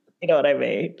know what I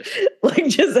mean?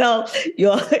 Like, Giselle,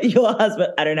 your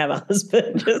husband, I don't have a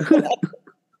husband.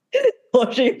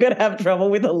 Portia, you're going to have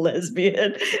trouble with a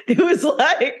lesbian. It was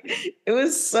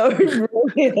so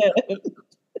brilliant.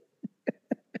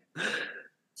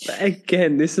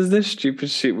 Again, this is the stupid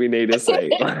shit we need to say.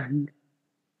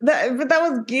 But that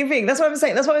was giving. That's what I'm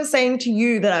saying. That's what I was saying to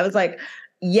you, that I was like,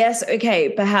 yes, okay,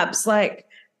 perhaps like,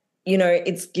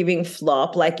 it's giving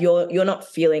flop. Like you're not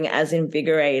feeling as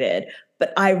invigorated.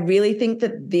 But I really think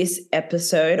that this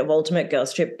episode of Ultimate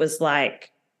Girls Trip was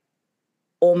like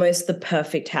almost the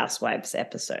perfect Housewives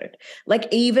episode. Like,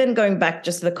 even going back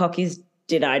just to the Cockies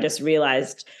dinner, I just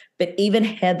realized, but even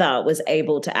Heather was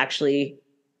able to actually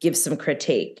give some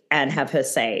critique and have her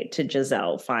say to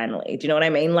Giselle finally. Do you know what I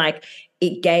mean? Like,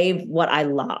 it gave what I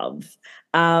love.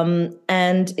 And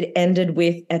it ended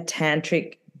with a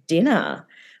tantric dinner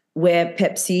where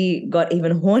Pepsi got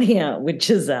even hornier with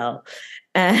Giselle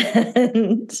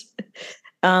and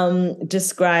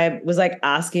was like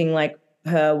asking like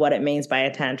her what it means by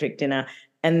a tantric dinner,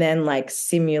 and then like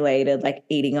simulated like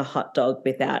eating a hot dog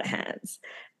without hands.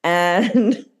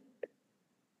 And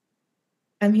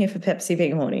I'm here for Pepsi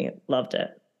being horny. Loved it.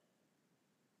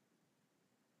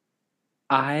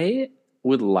 I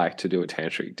would like to do a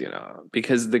tantric dinner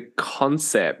because the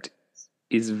concept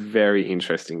is very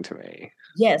interesting to me.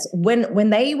 Yes, when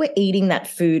they were eating that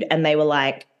food and they were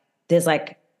like, there's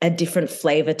like a different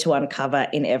flavor to uncover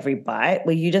in every bite,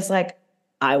 were you just like,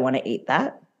 I want to eat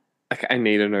that? Like, I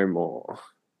need to know more.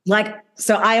 Like,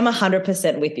 so I am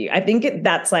 100% with you. I think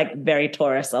that's like very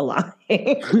Taurus aligned.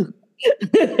 It's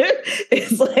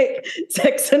like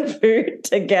sex and food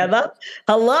together.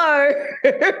 Hello.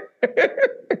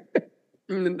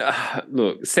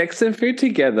 Look, sex and food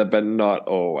together, but not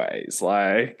always.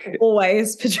 Like,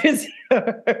 always, Patricia.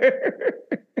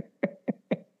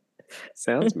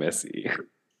 Sounds messy.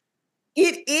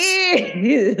 It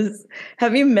is.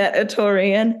 Have you met a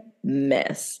Taurian?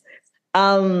 Mess.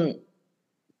 But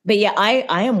yeah, I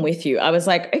am with you. I was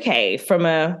like, okay, from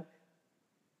a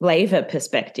flavor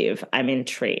perspective, I'm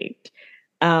intrigued.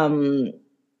 But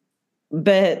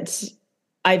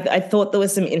I thought there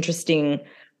was some interesting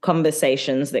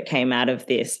conversations that came out of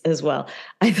this as well.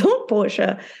 I thought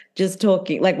Portia just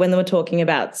talking, like when they were talking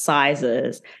about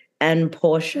sizes, and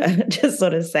Portia just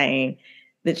sort of saying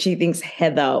that she thinks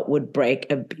Heather would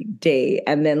break a big D,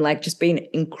 and then like just being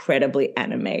incredibly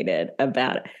animated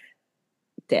about it.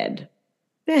 Dead.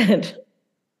 Dead.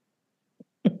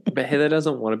 But Heather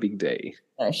doesn't want a big D.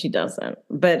 No, she doesn't.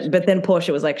 But then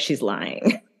Portia was like, she's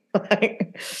lying.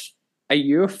 Like, are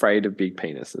you afraid of big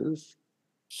penises?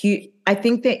 I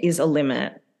think there is a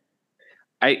limit.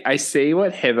 I see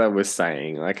what Heather was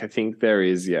saying. Like, I think there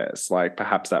is, yes. Like,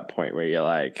 perhaps that point where you're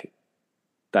like,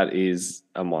 that is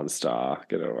a monster.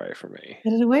 Get it away from me.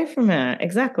 Get it away from her.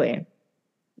 Exactly.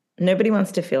 Nobody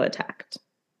wants to feel attacked.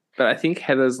 But I think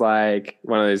Heather's like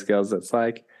one of those girls that's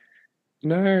like,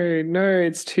 no,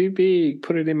 it's too big.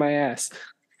 Put it in my ass.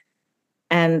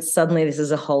 And suddenly this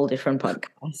is a whole different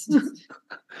podcast.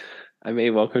 I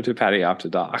mean, welcome to Patty After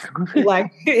Dark.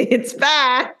 Like, it's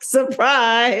back.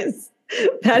 Surprise.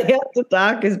 Patty After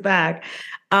Dark is back.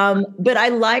 But I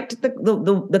liked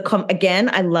again,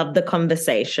 I love the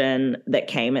conversation that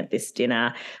came at this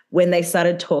dinner when they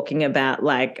started talking about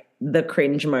like the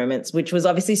cringe moments, which was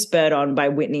obviously spurred on by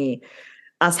Whitney,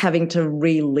 us having to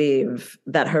relive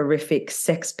that horrific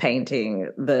sex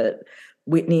painting that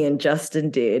Whitney and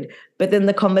Justin did. But then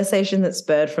the conversation that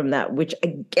spurred from that, which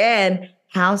again,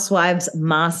 Housewives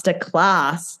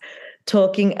masterclass,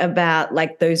 talking about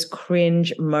like those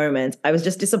cringe moments. I was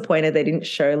just disappointed they didn't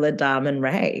show LaDame and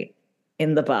Ray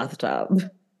in the bathtub.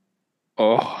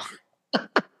 Oh.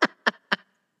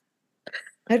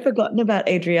 I'd forgotten about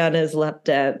Adriana's lap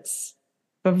dance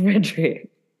from Frederick.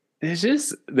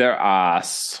 There are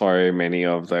so many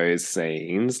of those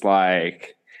scenes.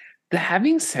 Like,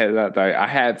 having said that though, I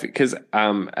have, because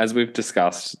as we've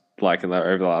discussed like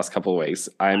over the last couple of weeks,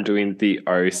 I'm doing the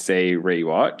OC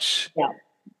rewatch. Yeah.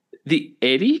 The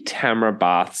Eddie Tamara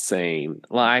bath scene,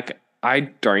 like, I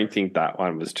don't think that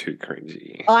one was too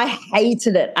cringy. I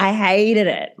hated it.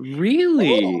 Really?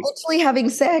 They're literally having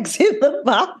sex in the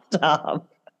bathtub.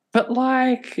 But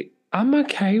like, I'm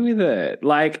okay with it.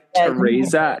 Like, yeah,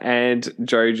 Teresa and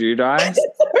Joe Giudice,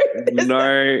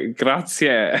 no,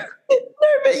 grazie. No,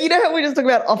 but you know how we just talk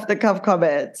about off-the-cuff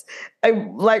comments? I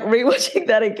like rewatching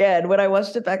that again. When I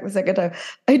watched it back the second time,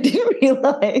 I didn't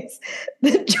realize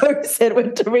that Joe said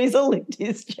when Teresa licked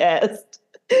his chest,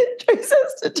 Joe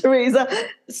says to Teresa,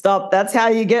 stop, that's how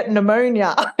you get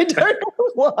pneumonia. I don't know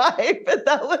why, but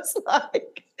that was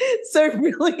like so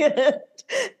brilliant.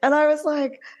 And I was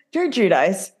like, Joe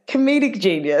Giudice, comedic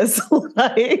genius.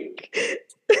 Like...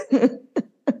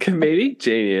 comedic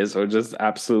genius or just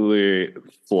absolute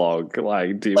flog,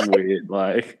 like dimwit,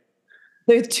 like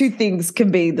those two things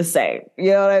can be the same,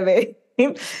 you know what I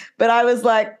mean? But I was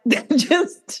like,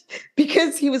 just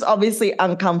because he was obviously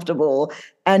uncomfortable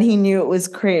and he knew it was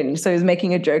cringe, so he was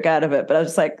making a joke out of it. But I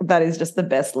was like, that is just the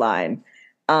best line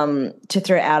to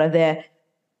throw out of there.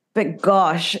 But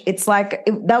gosh, it's like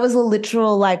that was a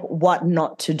literal like what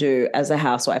not to do as a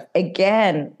housewife.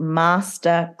 Again,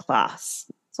 master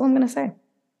class. That's all I'm going to say.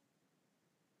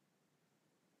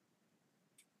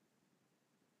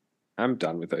 I'm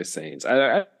done with those scenes.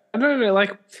 I don't know,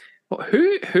 like,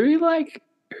 who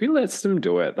lets them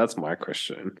do it? That's my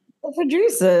question. The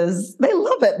producers, they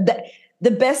love it. The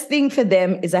best thing for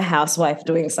them is a housewife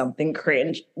doing something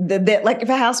cringe. Like, if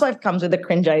a housewife comes with a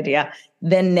cringe idea,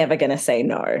 they're never going to say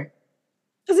no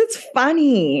because it's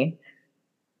funny.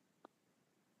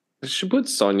 She put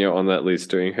Sonia on that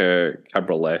list doing her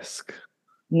cabralesque.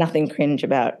 Nothing cringe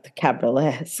about the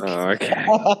cabralesque. Oh, okay.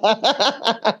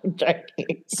 I'm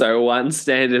joking. So one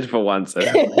standard for one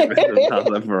service,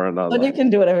 another for another. Sonia can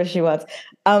do whatever she wants.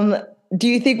 Do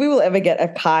you think we will ever get a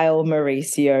Kyle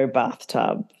Mauricio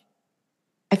bathtub?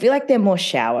 I feel like they're more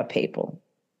shower people.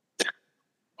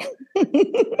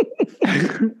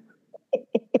 Can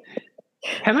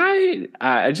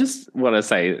I just want to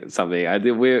say something. I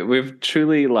think we've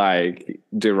truly like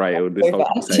derailed this whole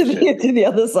conversation. To the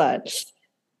other side.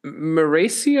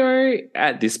 Mauricio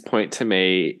at this point to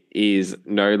me is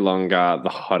no longer the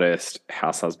hottest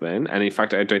house husband. And in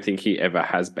fact, I don't think he ever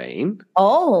has been.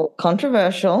 Oh,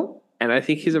 controversial. And I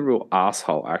think he's a real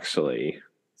asshole, actually.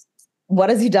 What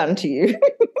has he done to you?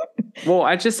 Well,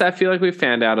 I feel like we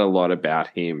found out a lot about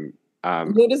him.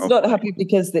 You're just not happy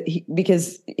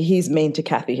because he's mean to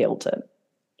Kathy Hilton.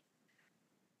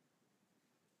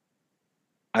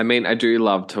 I mean, I do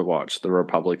love to watch the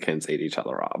Republicans eat each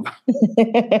other up.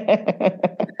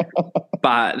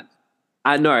 But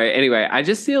no, anyway, I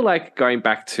just feel like going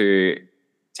back to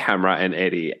Tamara and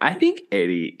Eddie, I think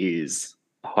Eddie is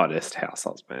the hottest house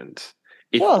husband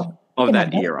of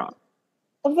that era.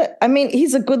 I mean,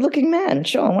 he's a good-looking man.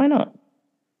 Sure, why not?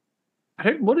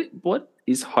 What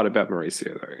is hot about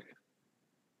Mauricio though?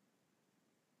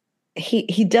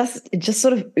 He does, it just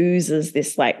sort of oozes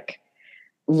this like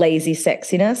lazy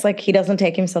sexiness. Like, he doesn't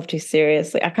take himself too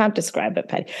seriously. I can't describe it,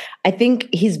 Patty. I think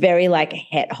he's very like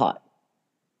het hot.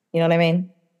 You know what I mean?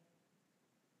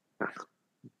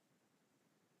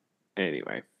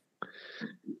 Anyway.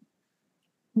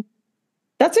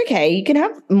 That's okay. You can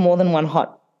have more than one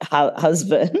hot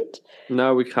husband.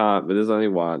 No, we can't, but there's only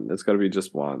one. There's got to be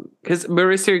just one. Because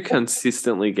Mauricio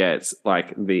consistently gets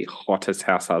like the hottest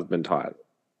house husband type.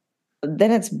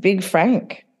 Then it's Big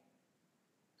Frank.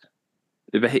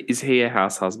 Is he a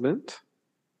house husband?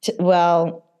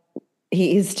 Well,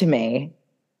 he is to me.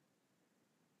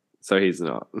 So he's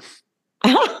not.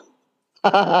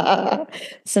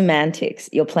 Semantics.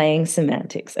 You're playing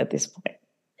semantics at this point.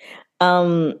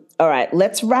 All right,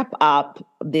 let's wrap up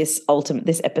this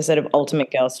episode of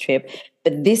Ultimate Girls Trip.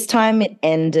 But this time it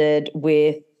ended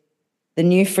with the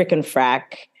new frickin'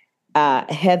 frack,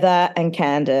 Heather and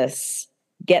Candace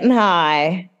getting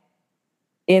high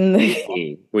in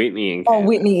the Whitney and Candace. Oh,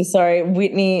 Whitney, sorry.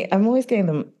 Whitney. I'm always getting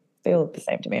them. They all look the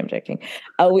same to me. I'm joking.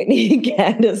 Whitney and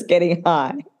Candace getting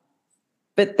high.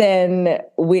 But then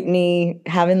Whitney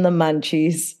having the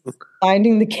munchies,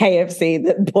 finding the KFC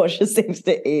that Portia seems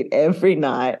to eat every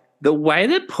night. The way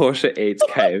that Portia eats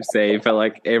KFC for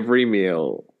like every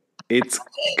meal, it's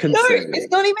concerning. No,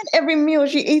 it's not even every meal.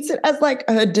 She eats it as like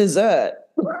her dessert.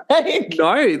 Right?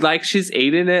 No, like she's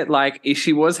eating it like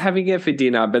she was having it for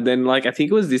dinner, but then like I think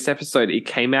it was this episode, it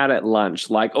came out at lunch.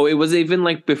 Like, it was even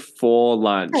like before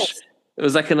lunch. Yes. It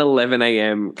was like an 11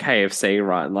 a.m. KFC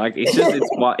run. Like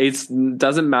it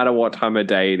doesn't matter what time of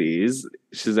day it is.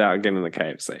 She's out getting the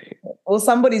KFC. Well,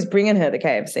 somebody's bringing her the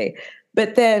KFC.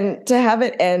 But then to have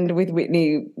it end with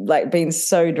Whitney like being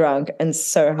so drunk and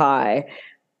so high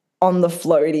on the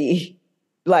floaty,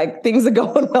 like things are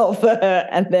going well for her.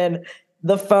 And then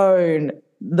the phone,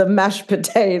 the mashed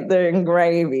potato and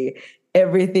gravy,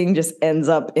 everything just ends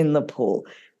up in the pool.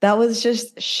 That was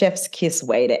just chef's kiss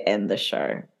way to end the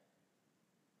show.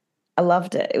 I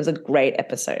loved it. It was a great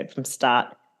episode from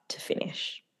start to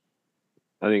finish.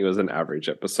 I think it was an average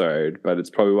episode, but it's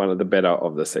probably one of the better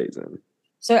of the season.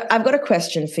 So I've got a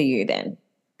question for you then,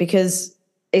 because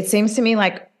it seems to me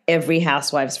like every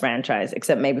Housewives franchise,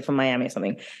 except maybe for Miami or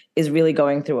something, is really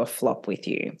going through a flop with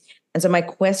you. And so my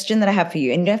question that I have for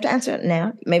you, and you don't have to answer it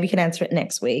now, maybe you can answer it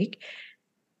next week.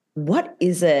 What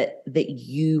is it that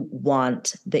you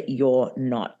want that you're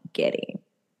not getting?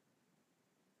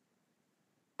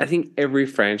 I think every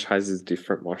franchise is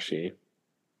different, Moshi.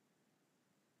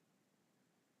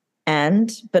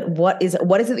 But what is it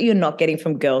that you're not getting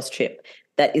from Girls Trip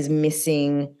that is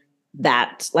missing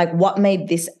that? Like, what made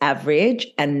this average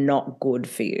and not good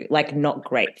for you? Like, not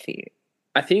great for you?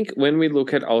 I think when we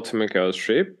look at Ultimate Girls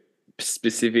Trip,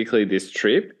 specifically this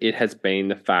trip, it has been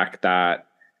the fact that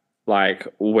like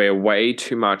we're way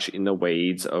too much in the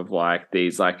weeds of like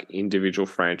these like individual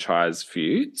franchise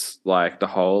feuds, like the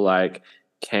whole like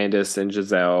Candace and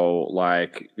Giselle,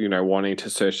 like, you know, wanting to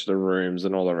search the rooms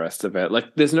and all the rest of it.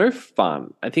 Like, there's no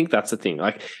fun. I think that's the thing.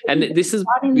 Like, and this is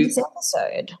this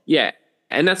episode. Yeah,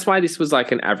 and that's why this was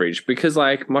like an average, because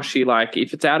like Moshi, like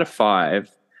if it's out of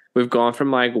 5, we've gone from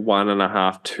like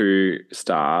 1.5, 2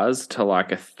 stars to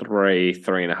like a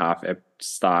 3.5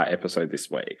 star episode this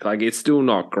week. Like, it's still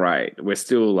not great. We're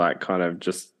still like kind of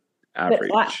just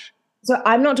average. So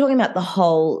I'm not talking about the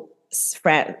whole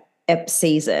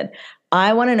season.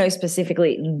 I want to know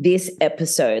specifically this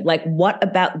episode. Like, what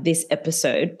about this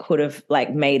episode could have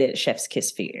like made it chef's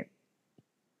kiss for you?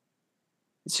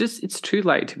 It's too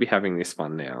late to be having this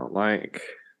fun now. Like,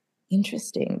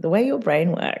 interesting. The way your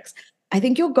brain works. I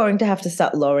think you're going to have to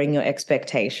start lowering your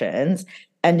expectations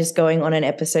and just going on an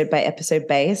episode by episode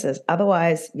basis.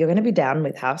 Otherwise, you're going to be down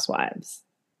with Housewives.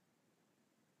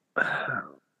 But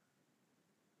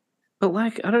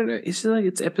like, I don't know. It's just like,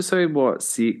 it's episode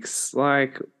 6?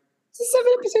 Like, it's a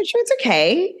 7-episode show. It's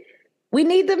okay. We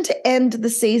need them to end the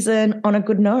season on a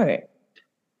good note.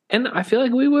 And I feel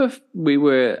like we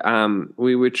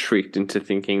were tricked into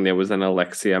thinking there was an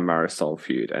Alexia Marisol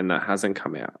feud, and that hasn't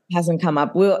come out. Hasn't come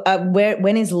up.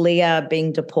 When is Leah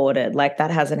being deported? Like,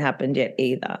 that hasn't happened yet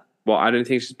either. Well, I don't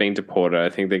think she's being deported. I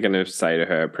think they're going to say to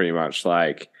her pretty much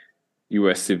like, you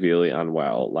were severely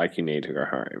unwell, like you need to go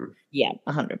home. Yeah,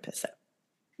 100%.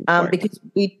 Because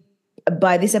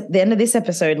by the end of this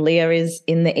episode, Leah is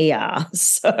in the ER.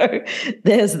 So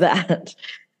there's that.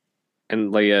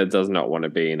 And Leah does not want to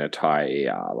be in a Thai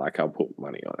ER. Like, I'll put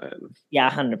money on it. Yeah,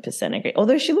 100% agree.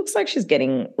 Although she looks like she's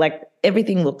getting, like,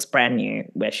 everything looks brand new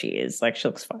where she is. Like, she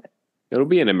looks fine. It'll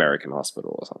be an American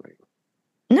hospital or something.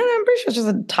 No, I'm pretty sure it's just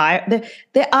a Thai.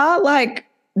 There are, like,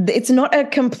 it's not a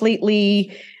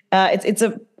completely, it's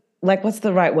a, like, what's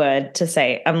the right word to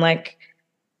say? I'm like,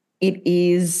 it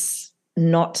is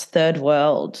not third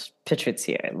world,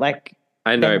 Patrizio. Like,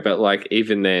 I know, but, like,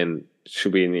 even then,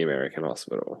 she'll be in the American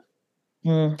hospital.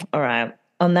 All right.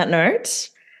 On that note,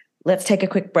 let's take a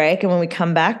quick break. And when we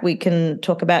come back, we can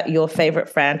talk about your favorite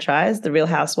franchise, The Real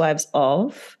Housewives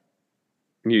of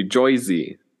New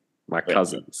Jersey, my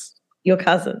cousins. Your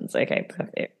cousins. Okay,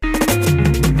 perfect.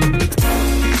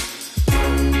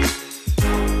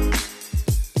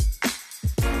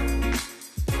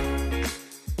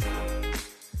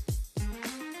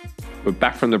 We're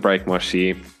back from the break,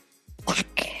 Moshi.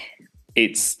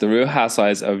 It's The Real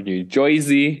Housewives of New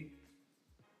Jersey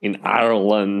in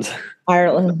Ireland.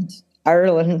 Ireland.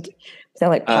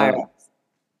 Sound like pirates.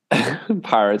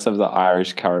 Pirates of the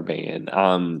Irish Caribbean.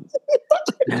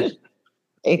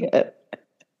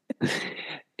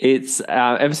 It's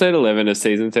episode 11 of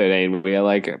season 13. We are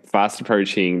like fast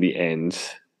approaching the end.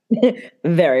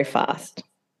 Very fast.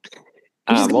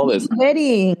 Well, there's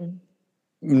wedding.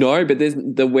 No, but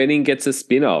the wedding gets a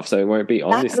spin-off, so it won't be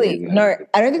on this season. No,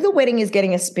 I don't think the wedding is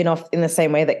getting a spin-off in the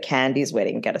same way that Candy's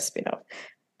wedding got a spin-off.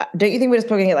 Don't you think we're just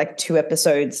probably going to get like 2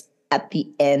 episodes at the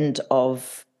end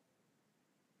of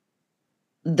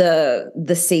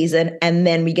the season, and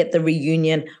then we get the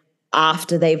reunion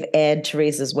after they've aired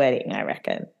Teresa's wedding, I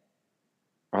reckon.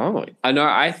 Oh, I know.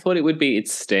 I thought it would be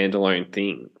its standalone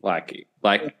thing, like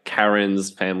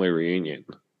Karen's family reunion.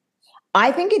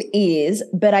 I think it is,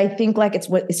 but I think like it's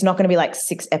not going to be like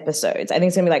 6 episodes. I think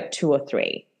it's going to be like 2 or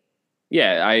 3.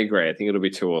 Yeah, I agree. I think it'll be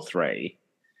 2 or 3.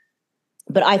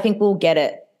 But I think we'll get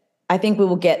it. I think we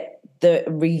will get the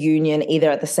reunion either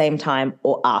at the same time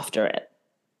or after it.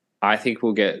 I think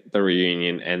we'll get the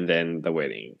reunion and then the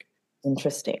wedding.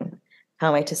 Interesting.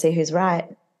 Can't wait to see who's right.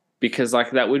 Because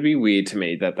like that would be weird to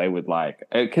me that they would like,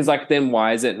 because like then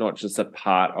why is it not just a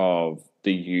part of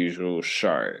the usual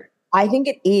show? I think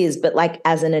it is, but like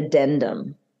as an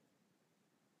addendum.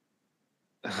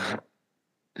 As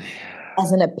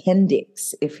an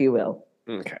appendix, if you will.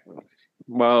 Okay.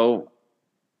 Well,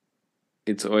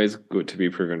 it's always good to be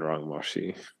proven wrong,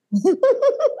 Moshi.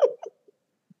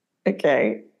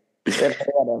 Okay.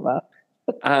 Whatever.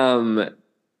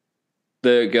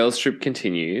 The girls' trip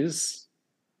continues.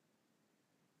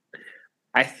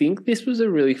 I think this was a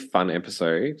really fun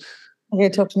episode. Okay,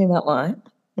 talk to me about why.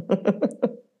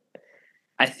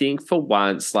 I think for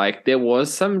once, like there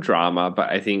was some drama, but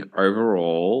I think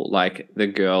overall, like the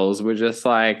girls were just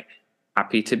like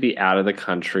happy to be out of the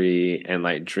country and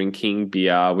like drinking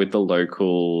beer with the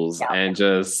locals and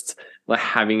just like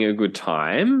having a good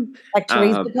time. Like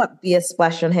Teresa got beer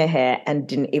splash on her hair and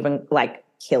didn't even like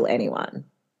kill anyone.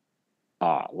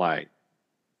 Like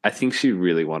I think she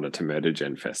really wanted to murder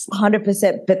Jen Fessler.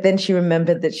 100%. But then she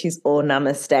remembered that she's all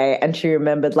namaste, and she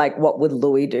remembered like what would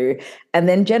Louis do. And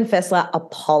then Jen Fessler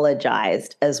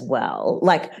apologized as well,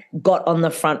 like got on the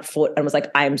front foot and was like,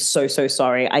 I am so, so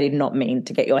sorry. I did not mean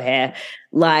to get your hair.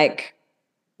 Like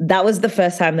that was the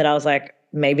first time that I was like,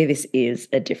 maybe this is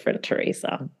a different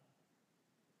Teresa.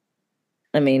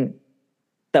 I mean,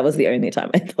 that was the only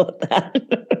time I thought that.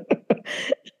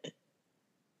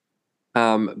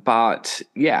 But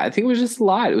yeah, I think it was just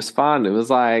light. It was fun. It was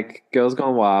like Girls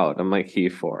Gone Wild. I'm like here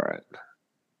for it.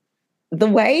 The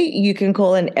way you can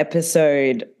call an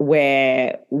episode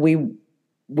where we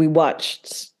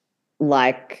watched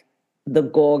like the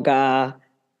Gorga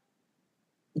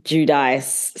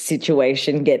Judice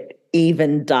situation get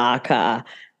even darker,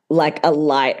 like a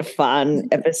light, fun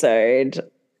episode.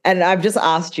 And I've just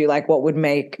asked you, like, what would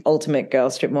make Ultimate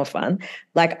Girls Trip more fun?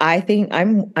 Like, I think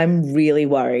I'm really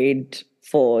worried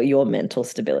for your mental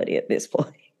stability at this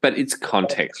point. But it's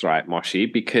context, right, Moshi?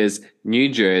 Because New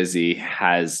Jersey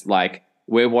has, like,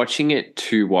 we're watching it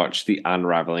to watch the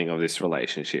unraveling of this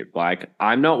relationship. Like,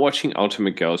 I'm not watching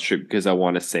Ultimate Girls Trip because I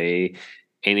want to see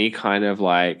any kind of,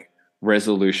 like,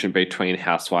 resolution between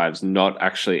housewives, not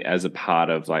actually as a part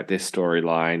of like their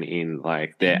storyline in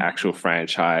like their actual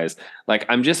franchise. Like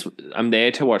I'm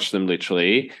there to watch them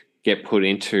literally get put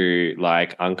into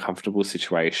like uncomfortable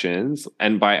situations.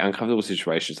 And by uncomfortable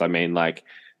situations, I mean like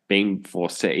being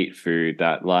forced to eat food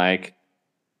that like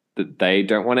that they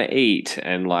don't want to eat,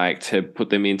 and like to put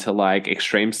them into like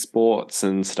extreme sports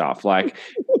and stuff. Like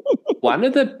one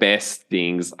of the best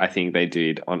things I think they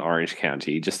did on Orange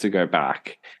County, just to go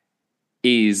back,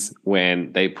 is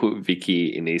when they put Vicky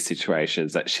in these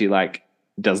situations that she like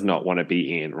does not want to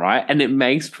be in, right? And it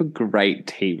makes for great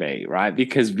TV, right?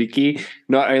 Because Vicky,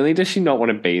 not only does she not want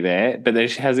to be there, but then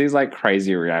she has these like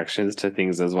crazy reactions to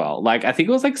things as well. Like I think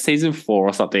it was like season 4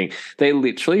 or something. They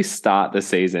literally start the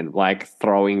season like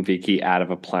throwing Vicky out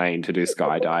of a plane to do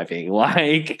skydiving.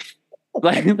 Like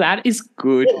that is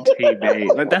good TV.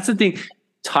 Like that's the thing.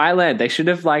 Thailand, they should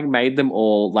have like made them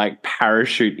all like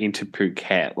parachute into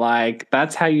Phuket. Like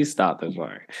that's how you start the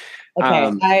show.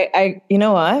 Okay, I you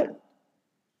know what?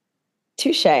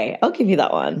 Touche. I'll give you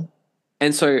that one.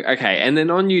 And so, okay, and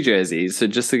then on New Jersey, so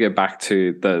just to get back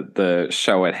to the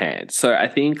show at hand. So I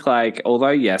think like, although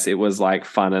yes, it was like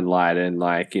fun and light and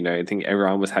like, I think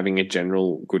everyone was having a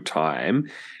general good time,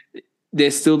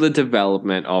 there's still the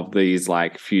development of these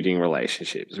like feuding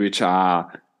relationships, which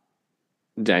are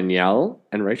Danielle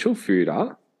and Rachel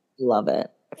Feuder. Love it.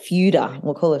 Feuder.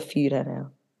 We'll call it Feuder now.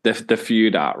 The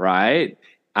Feuder, right?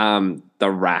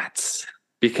 The rats.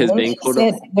 Because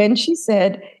when she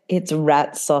said it's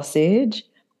rat sausage,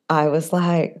 I was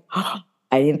like, I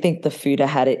didn't think the Feuder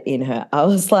had it in her. I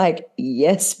was like,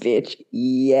 yes, bitch,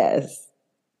 yes.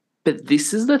 But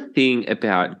this is the thing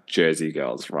about Jersey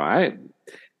Girls, right?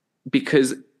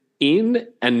 Because in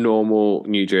a normal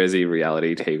New Jersey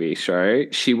reality TV show,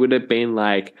 she would have been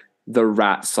like the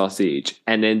rat sausage.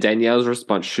 And then Danielle's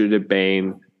response should have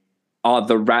been, oh,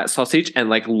 the rat sausage, and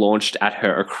like launched at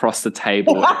her across the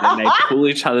table. And then they pull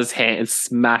each other's hair and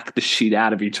smack the shit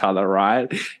out of each other,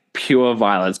 right? Pure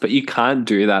violence. But you can't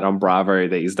do that on Bravo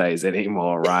these days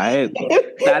anymore, right?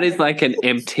 That is like an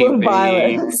MTV.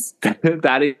 Violence.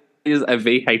 That is a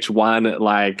VH1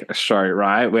 like show,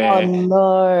 right? Where, oh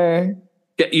no.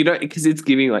 Because it's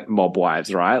giving like Mob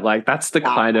Wives, right? Like that's the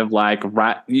kind of like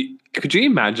rat. Could you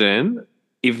imagine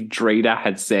if Drita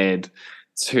had said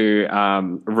to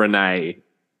Renee,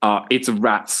 it's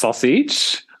rat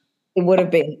sausage? It would have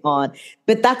been on.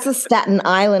 But that's the Staten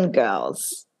Island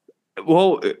girls.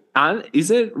 Well,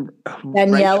 is it?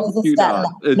 Danielle is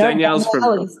a Danielle's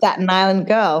a Staten Island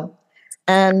girl.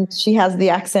 And she has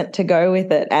the accent to go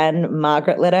with it. And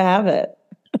Margaret let her have it.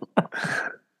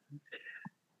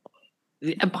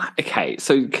 Okay,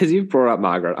 so because you've brought up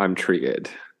Margaret, I'm triggered.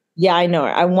 Yeah, I know.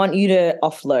 I want you to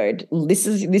offload. This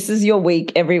is your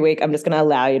week. Every week, I'm just going to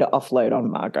allow you to offload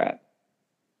on Margaret.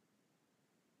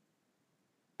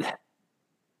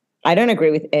 I don't agree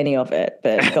with any of it,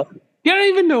 but you don't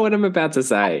even know what I'm about to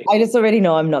say. I just already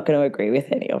know I'm not going to agree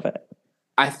with any of it.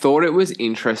 I thought it was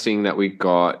interesting that we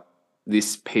got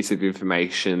this piece of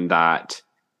information that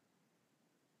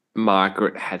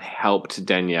Margaret had helped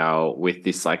Danielle with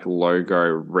this like logo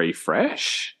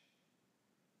refresh.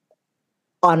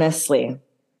 Honestly.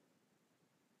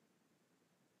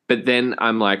 But then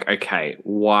I'm like, okay,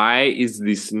 why is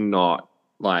this not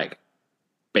like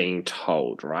being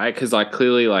told, right? Because like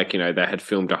clearly like, they had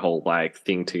filmed a whole like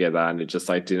thing together and it just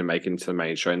like didn't make it into the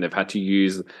main show and they've had to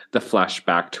use the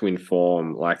flashback to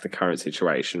inform like the current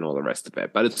situation, all the rest of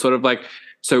it. But it's sort of like,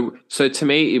 so to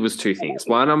me, it was two things.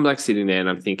 One, I'm like sitting there and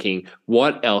I'm thinking,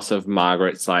 what else of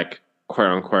Margaret's like quote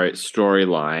unquote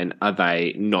storyline are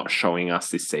they not showing us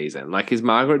this season? Like, is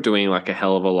Margaret doing like a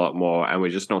hell of a lot more and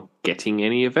we're just not getting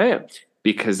any of it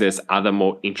because there's other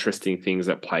more interesting things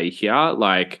at play here?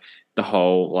 Like the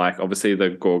whole, like obviously the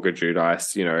Gorga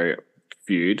Judice,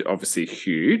 feud, obviously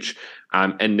huge.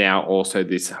 And now also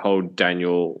this whole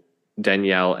Danielle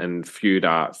and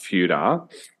Feuder.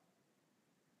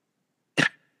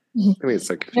 I mean, it's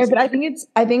so confusing. No, but I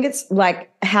think it's like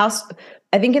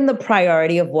I think in the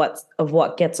priority of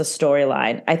what gets a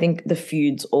storyline, I think the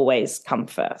feuds always come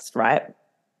first, right?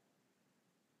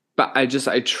 But I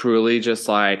truly just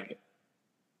like,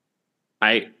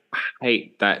 I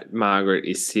hate that Margaret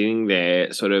is sitting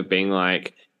there sort of being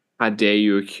like, how dare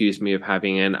you accuse me of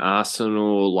having an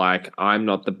arsenal? Like, I'm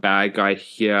not the bad guy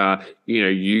here.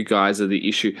 You guys are the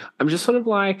issue. I'm just sort of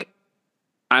like,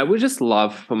 I would just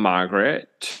love for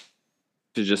Margaret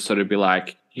to just sort of be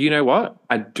like, you know what?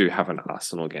 I do have an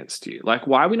arsenal against you. Like,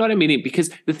 why are we not admitting? Because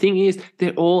the thing is,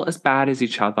 they're all as bad as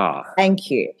each other.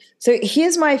 Thank you. So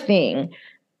here's my thing.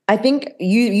 I think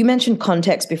you mentioned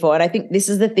context before, and I think this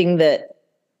is the thing that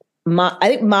I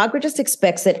think Margaret just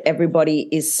expects that everybody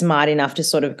is smart enough to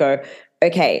sort of go,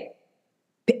 okay,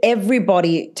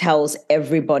 everybody tells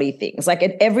everybody things. Like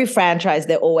at every franchise,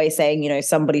 they're always saying,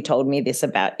 somebody told me this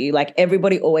about you. Like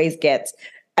everybody always gets,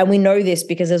 and we know this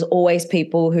because there's always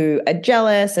people who are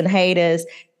jealous and haters,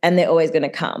 and they're always going to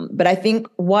come. But I think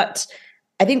what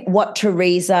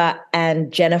Teresa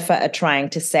and Jennifer are trying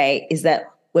to say is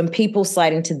that when people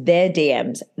slide into their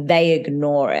DMs, they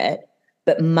ignore it,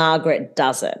 but Margaret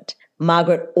doesn't.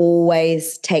 Margaret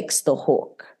always takes the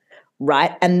hook,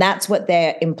 right? And that's what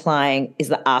they're implying is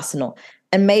the arsenal.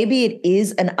 And maybe it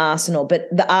is an arsenal, but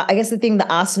I guess the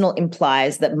arsenal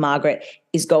implies that Margaret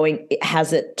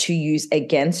has it to use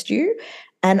against you.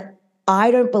 And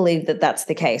I don't believe that that's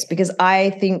the case, because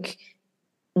I think,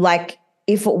 like,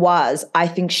 if it was, I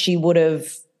think she would have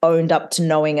owned up to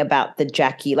knowing about the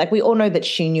Jackie. Like, we all know that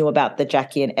she knew about the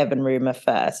Jackie and Evan rumor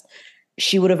first.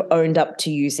 She would have owned up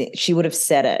to using. She would have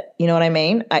said it. You know what I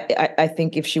mean? I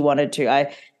think if she wanted to,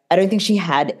 I don't think she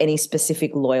had any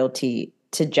specific loyalty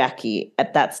to Jackie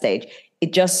at that stage.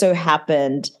 It just so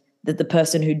happened that the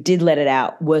person who did let it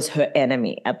out was her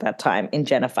enemy at that time in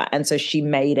Jennifer. And so she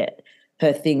made it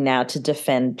her thing now to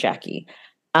defend Jackie.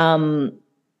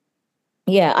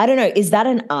 Yeah, I don't know. Is that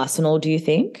an arsenal, do you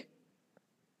think?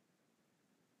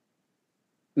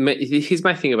 Here's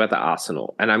my thing about the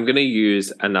arsenal, and I'm going to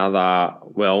use another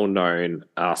well-known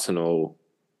arsenal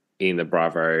in the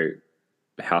Bravo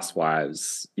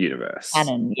Housewives universe.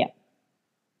 Canon, yep.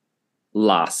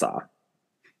 Larsa.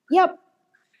 Yep.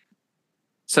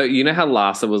 So you know how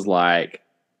Larsa was like,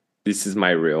 this is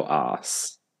my real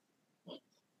ass.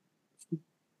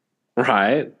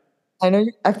 Right? I know.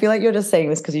 I feel like you're just saying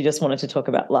this because you just wanted to talk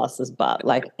about Larsa's butt.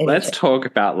 Like, let's talk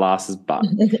about Larsa's butt.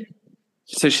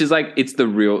 So she's like, this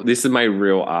is my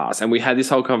real ass. And we had this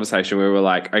whole conversation where we were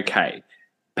like, okay,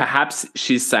 perhaps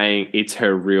she's saying it's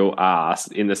her real ass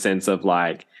in the sense of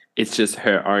like, it's just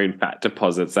her own fat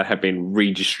deposits that have been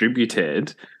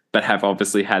redistributed, but have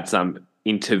obviously had some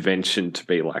intervention to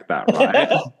be like that,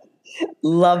 right?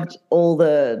 Loved all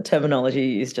the terminology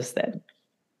you used just then.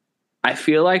 I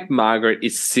feel like Margaret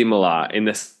is similar in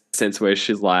the sense where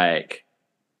she's like,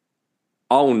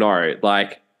 oh no,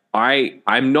 like I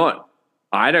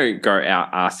don't go out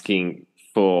asking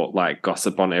for like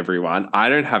gossip on everyone. I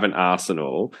don't have an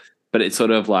arsenal, but it's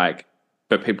sort of like,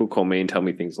 but people call me and tell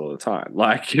me things all the time.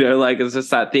 Like, you know, like it's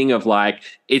just that thing of like,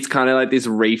 it's kind of like this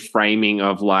reframing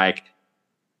of like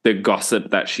the gossip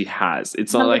that she has.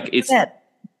 It's not like it's.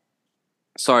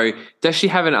 So does she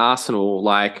have an arsenal?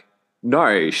 Like,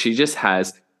 no, she just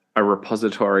has a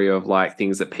repository of like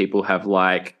things that people have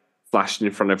like flashed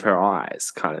in front of her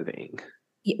eyes kind of thing.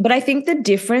 But I think the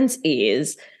difference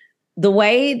is the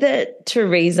way that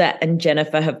Teresa and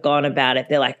Jennifer have gone about it.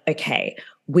 They're like, okay,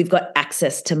 we've got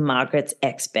access to Margaret's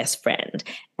ex-best friend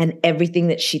and everything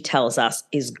that she tells us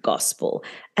is gospel.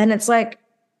 And it's like,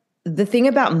 the thing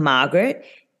about Margaret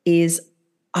is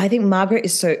I think Margaret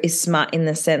is smart in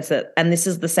the sense that, and this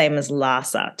is the same as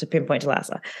Larsa, to pinpoint to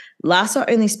Larsa. Larsa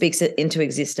only speaks it into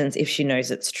existence if she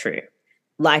knows it's true,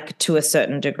 like to a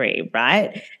certain degree,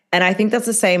 right? And I think that's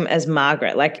the same as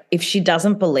Margaret. Like if she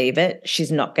doesn't believe it,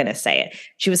 she's not going to say it.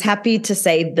 She was happy to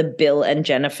say the Bill and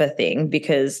Jennifer thing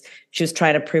because she was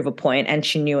trying to prove a point and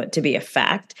she knew it to be a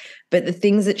fact. But the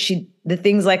things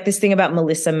like this thing about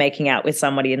Melissa making out with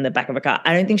somebody in the back of a car,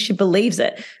 I don't think she believes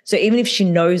it. So even if she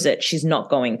knows it, she's not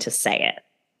going to say it.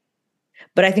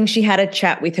 But I think she had a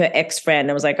chat with her ex-friend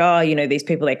and was like, oh, you know, these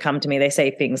people, they come to me, they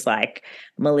say things like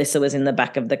Melissa was in the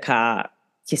back of the car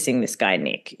kissing this guy,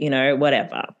 Nick, you know,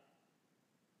 whatever.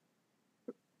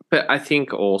 But I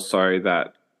think also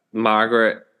that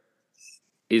Margaret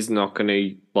is not going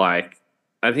to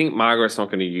I think Margaret's not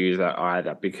going to use that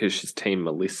either because she's team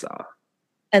Melissa.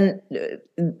 And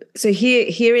so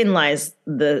herein lies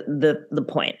the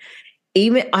point.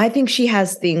 Even I think she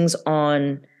has things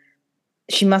on.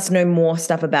 She must know more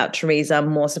stuff about Teresa,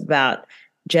 more stuff about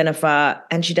Jennifer,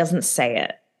 and she doesn't say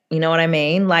it. You know what I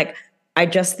mean? Like, I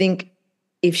just think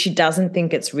if she doesn't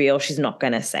think it's real, she's not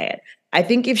going to say it. I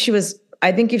think if she was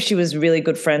really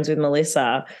good friends with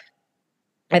Melissa,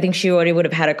 I think she already would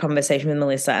have had a conversation with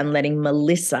Melissa and letting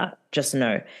Melissa just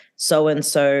know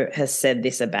so-and-so has said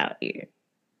this about you.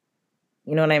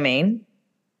 You know what I mean?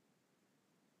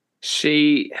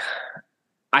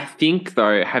 I think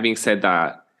though, having said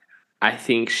that, I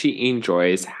think she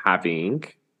enjoys having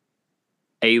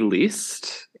a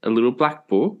list, a little black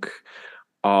book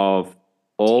of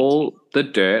all the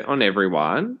dirt on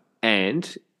everyone.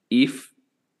 And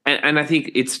I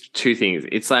think it's two things.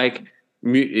 It's like,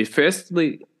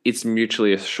 firstly, it's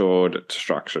mutually assured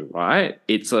destruction, right?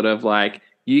 It's sort of like,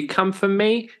 you come for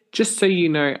me, just so you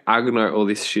know, I know all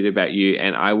this shit about you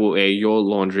and I will air your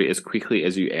laundry as quickly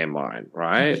as you air mine,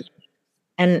 right?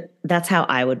 And that's how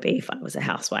I would be if I was a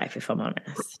housewife, if I'm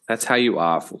honest. That's how you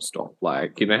are, full stop.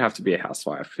 Like, you don't have to be a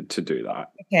housewife to do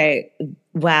that. Okay.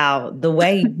 Wow. The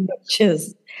way you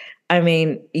just, I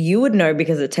mean, you would know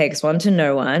because it takes one to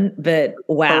know one, but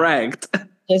wow. Correct.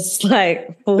 Just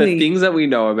like fully. The things that we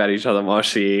know about each other,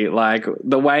 Moshi, like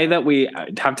the way that we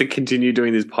have to continue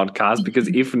doing this podcast, because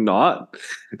if not,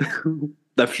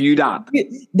 the feud-up.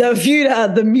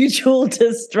 The mutual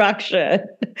destruction.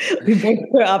 We both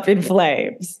go up in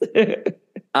flames.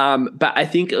 But I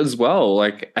think as well,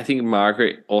 like, I think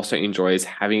Margaret also enjoys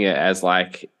having it as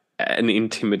like an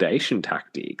intimidation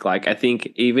tactic. Like, I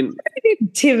think even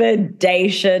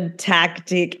intimidation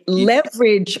tactic,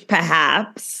 leverage,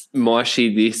 perhaps.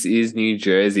 Moshi, this is New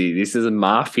Jersey. This is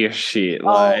mafia shit.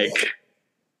 Like,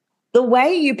 the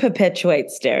way you perpetuate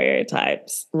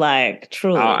stereotypes, like,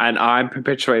 truly. And I'm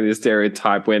perpetuating the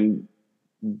stereotype when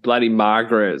bloody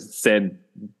Margaret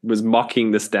was mocking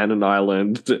the Staten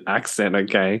Island accent.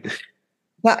 Okay.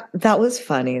 That was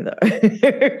funny though.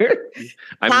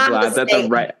 I'm glad that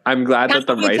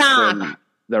the Coffee talk.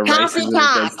 racism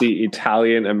against the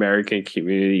Italian American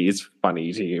community is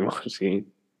funny to you, Marty.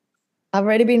 I've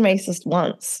already been racist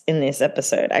once in this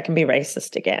episode. I can be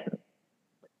racist again.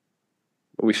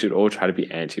 We should all try to be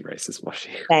anti-racist,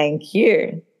 Moshi. Thank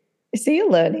you. See,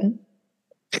 you're learning.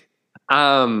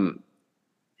 But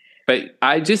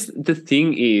the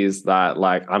thing is that,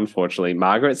 like, unfortunately,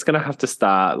 Margaret's going to have to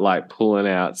start, like, pulling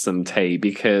out some tea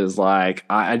because, like,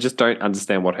 I just don't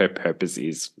understand what her purpose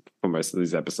is for most of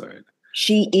this episode.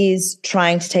 She is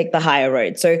trying to take the higher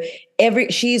road. So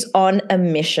she's on a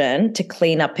mission to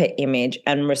clean up her image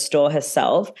and restore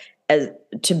herself as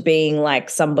to being like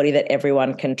somebody that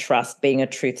everyone can trust, being a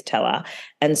truth teller.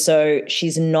 And so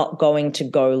she's not going to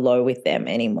go low with them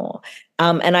anymore.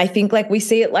 And I think like we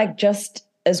see it like just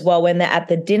as well when they're at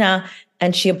the dinner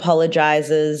and she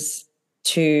apologizes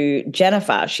to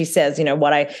Jennifer. She says, and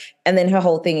then her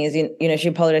whole thing is, she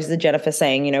apologizes to Jennifer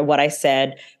saying, what I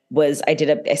said was I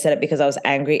said it because I was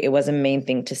angry. It was a mean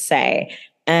thing to say.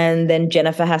 And then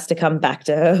Jennifer has to come back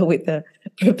to her with a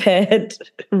prepared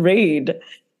read.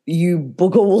 You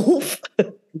booger wolf.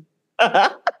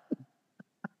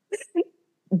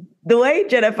 The way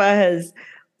Jennifer has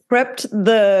prepped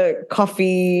the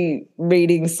coffee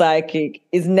reading psychic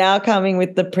is now coming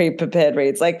with the pre-prepared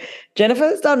reads. Like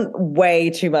Jennifer's done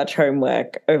way too much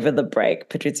homework over the break,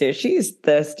 Patrizia. She's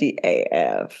thirsty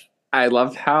AF. I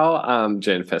loved how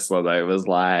Jen Fessler though was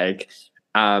like,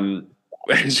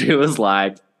 she was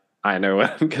like, I know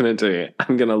what I'm gonna do.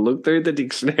 I'm gonna look through the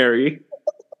dictionary.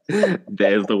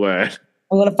 There's the word.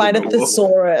 I'm gonna find a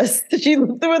thesaurus. She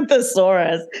looked through a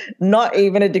thesaurus, not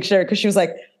even a dictionary, because she was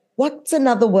like, what's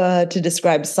another word to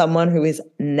describe someone who is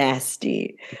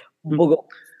nasty? But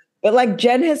like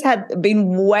Jen has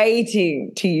been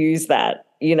waiting to use that,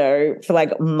 for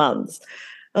like months.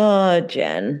 Oh,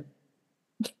 Jen.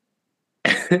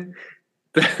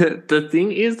 The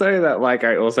thing is though that like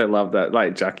I also love that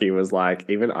like Jackie was like,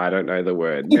 even I don't know the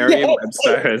word.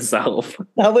 Merriam-Webster herself.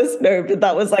 That was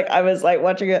like I was like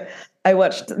watching it. I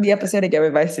watched the episode again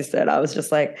with my sister and I was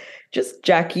just like, just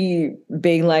Jackie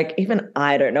being like, even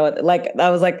I don't know it. Like I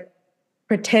was like,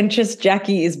 pretentious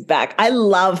Jackie is back. I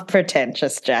love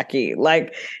pretentious Jackie.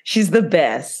 Like she's the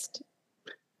best.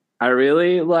 I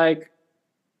really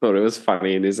thought it was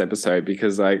funny in this episode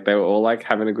because like they were all like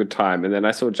having a good time and then I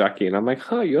saw Jackie and I'm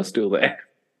like, oh, you're still there.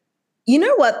 You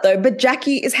know what though? But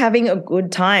Jackie is having a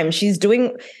good time. She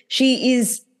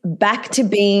is back to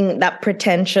being that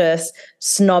pretentious,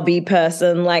 snobby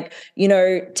person, like,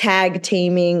 tag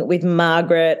teaming with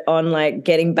Margaret on like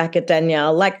getting back at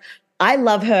Danielle. Like I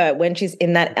love her when she's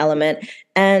in that element,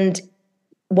 and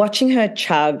watching her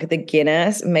chug the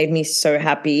Guinness made me so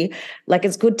happy. Like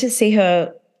it's good to see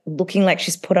her looking like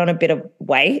she's put on a bit of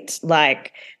weight.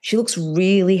 Like she looks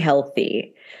really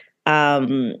healthy.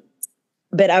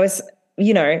 But I was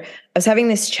having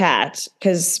this chat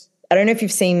because I don't know if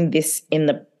you've seen this in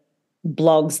the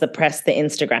blogs, the press, the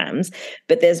Instagrams,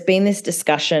 but there's been this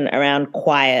discussion around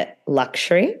quiet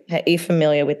luxury. Are you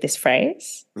familiar with this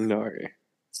phrase? No.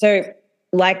 So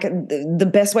like the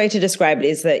best way to describe it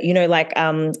is that,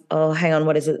 hang on,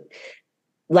 what is it?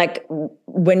 Like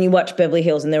when you watch Beverly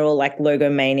Hills and they're all like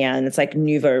logomania and it's like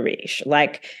nouveau riche,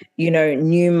 like,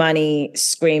 new money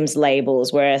screams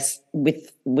labels, whereas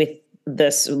with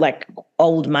this like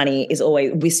old money is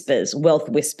always whispers, wealth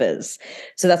whispers.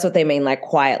 So that's what they mean, like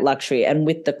quiet luxury. And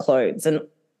with the clothes, and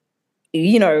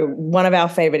one of our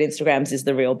favorite Instagrams is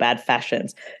The Real Bad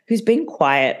Fashions, who's been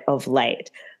quiet of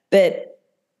late, but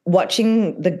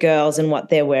watching the girls and what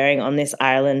they're wearing on this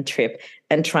Ireland trip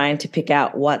and trying to pick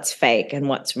out what's fake and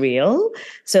what's real.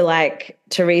 So like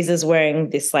Teresa's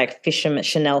wearing this like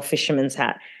Chanel fisherman's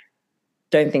hat.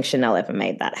 Don't think Chanel ever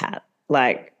made that hat.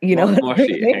 Like, hang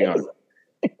on.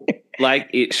 Like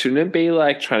it shouldn't be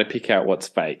like trying to pick out what's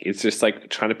fake. It's just like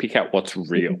trying to pick out what's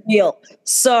real.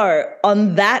 So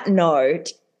on that note,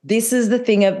 this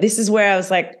is where I was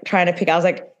like trying to pick. I was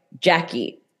like,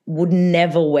 Jackie would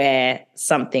never wear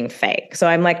something fake. So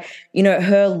I'm like,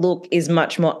 her look is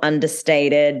much more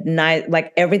understated.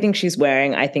 Like everything she's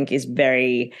wearing, I think is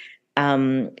very,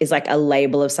 is like a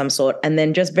label of some sort. And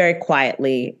then just very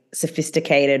quietly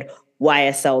sophisticated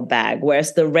YSL bag,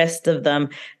 whereas the rest of them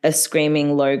are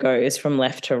screaming logos from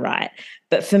left to right.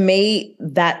 But for me,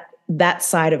 that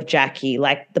side of Jackie,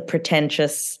 like the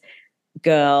pretentious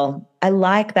girl, I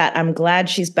like that. I'm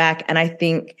glad she's back. And I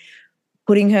think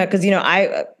putting her, because,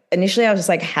 initially I was just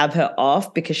like, have her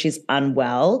off because she's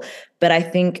unwell. But I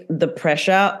think the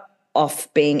pressure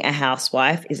off being a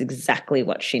housewife is exactly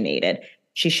what she needed.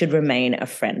 She should remain a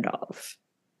friend of.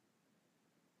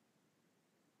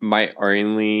 My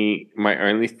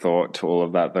only thought to all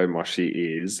of that though, Moshi,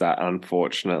 is that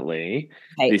unfortunately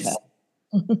Hate this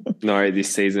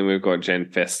this season we've got Jen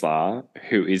Fessler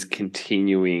who is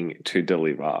continuing to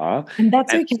deliver. and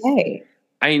that's And okay.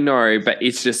 I know, but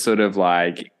it's just sort of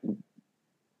like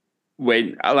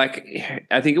when like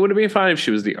I think it would have been fine if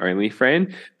she was the only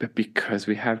friend, but because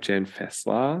we have Jen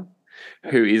Fessler,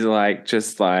 who is like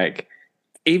just like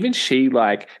even she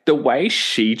like the way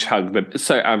she chugged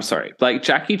the I'm sorry, like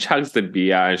Jackie chugs the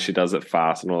beer and she does it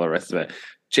fast and all the rest of it.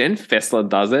 Jen Fessler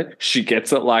does it. She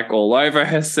gets it like all over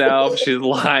herself. She's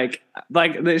like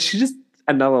she's just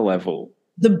another level.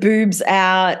 The boobs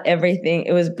out, everything.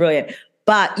 It was brilliant.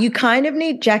 But you kind of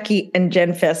need Jackie and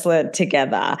Jen Fessler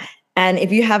together. And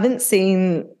if you haven't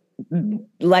seen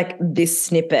like this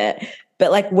snippet,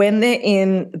 but like when they're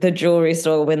in the jewelry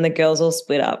store, when the girls all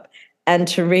split up, and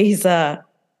Teresa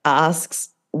asks,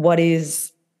 what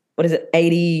is it,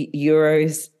 80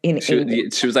 euros in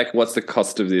English? She was like, what's the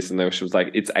cost of this? And then she was like,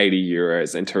 it's 80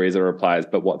 euros. And Teresa replies,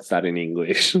 but what's that in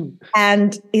English?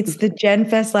 And it's the Jen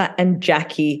Fessler and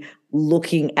Jackie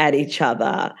looking at each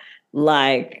other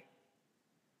like,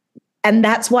 and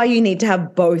that's why you need to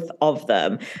have both of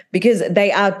them, because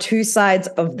they are two sides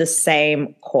of the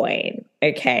same coin.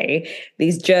 Okay.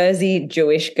 These Jersey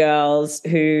Jewish girls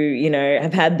who,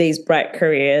 have had these bright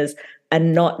careers are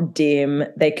not dim.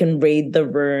 They can read the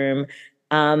room.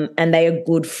 And they are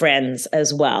good friends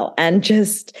as well. And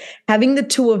just having the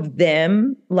two of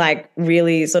them like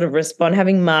really sort of respond,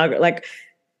 having Margaret, like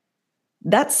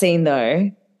that scene though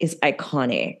is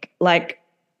iconic. Like,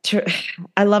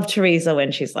 I love Teresa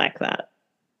when she's like that,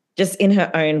 just in her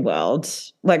own world,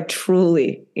 like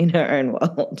truly in her own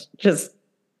world, just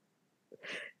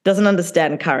doesn't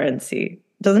understand currency,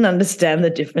 doesn't understand the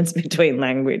difference between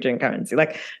language and currency.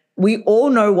 Like, we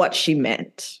all know what she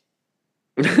meant.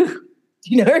 Do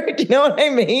you know what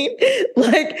I mean?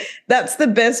 Like, that's the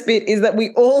best bit, is that we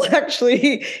all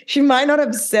actually, she might not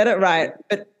have said it right,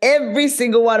 but every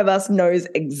single one of us knows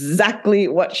exactly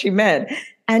what she meant.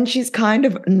 And she's kind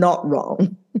of not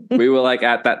wrong. We were like,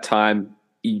 at that time,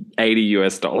 $80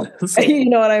 US. You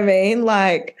know what I mean?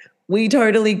 Like, we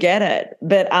totally get it.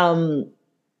 But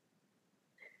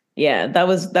yeah, that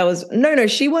was no,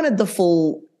 she wanted the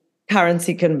full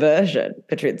currency conversion,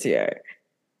 Patrizio.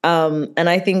 And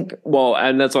I think, well,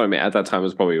 and that's what I mean. At that time, it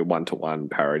was probably a 1-to-1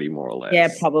 parody, more or less. Yeah,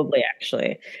 probably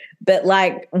actually. But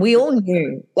like, we all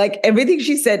knew, like everything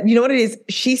she said, you know what it is?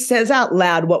 She says out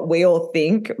loud what we all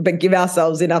think, but give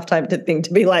ourselves enough time to think,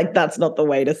 to be like, that's not the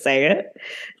way to say it.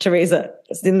 Teresa,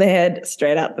 just in the head,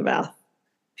 straight out the mouth.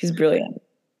 She's brilliant.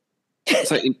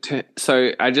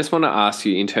 So I just want to ask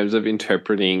you, in terms of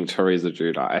interpreting Teresa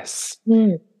Giudice,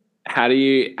 how do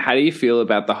you feel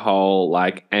about the whole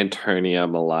like Antonia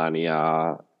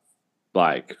Melania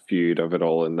like feud of it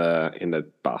all in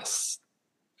the bus?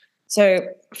 So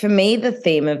for me, the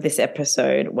theme of this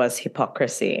episode was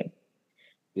hypocrisy.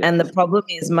 Yeah. And the problem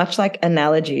is, much like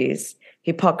analogies,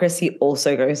 hypocrisy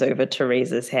also goes over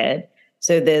Teresa's head.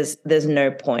 So there's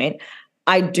no point.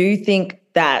 I do think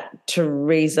that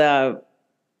Teresa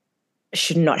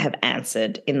should not have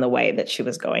answered in the way that she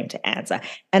was going to answer.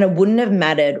 And it wouldn't have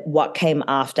mattered what came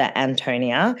after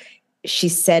Antonia. She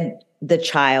said the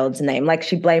child's name, like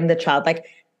she blamed the child. Like,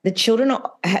 the children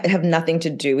have nothing to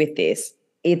do with this.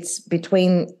 It's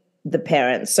between the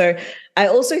parents. So I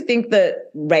also think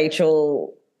that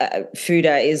Rachel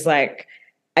Fuda is like,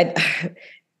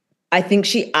 I think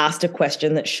she asked a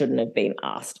question that shouldn't have been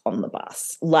asked on the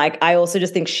bus. Like, I also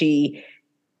just think she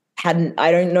hadn't,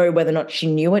 I don't know whether or not she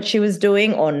knew what she was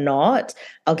doing or not.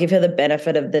 I'll give her the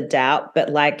benefit of the doubt,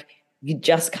 but like, you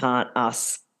just can't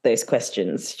ask those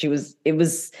questions.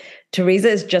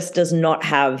 Teresa just does not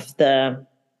have the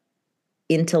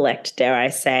intellect, dare I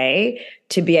say,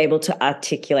 to be able to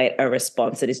articulate a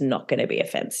response that is not going to be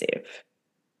offensive.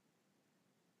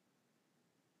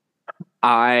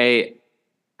 I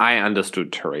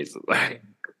understood Teresa though.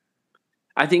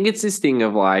 I think it's this thing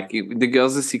of like, the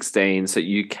girls are 16, so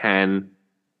you can.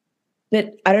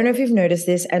 But I don't know if you've noticed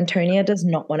this, Antonia does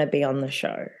not want to be on the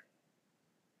show.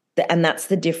 And that's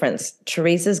the difference.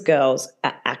 Teresa's girls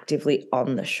are actively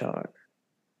on the show.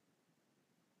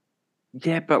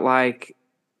 Yeah, but like,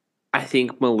 I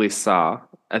think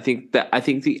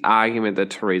the argument that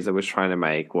Teresa was trying to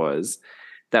make was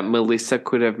that Melissa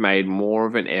could have made more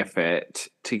of an effort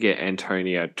to get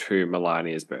Antonia to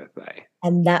Melania's birthday.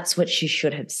 And that's what she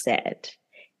should have said.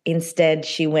 Instead,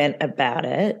 she went about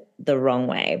it the wrong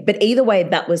way. But either way,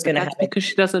 that was going to happen. Because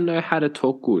she doesn't know how to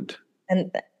talk good.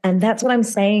 And that's what I'm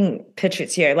saying,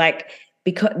 Patrizio. Like,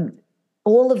 because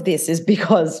all of this is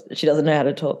because she doesn't know how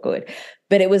to talk good.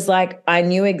 But it was like I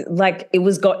knew it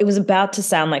was about to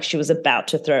sound like she was about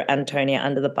to throw Antonia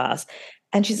under the bus.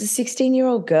 And she's a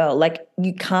 16-year-old girl. Like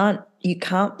you can't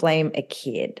blame a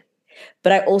kid.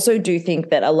 But I also do think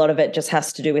that a lot of it just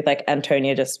has to do with like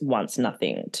Antonia just wants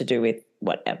nothing to do with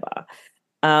whatever.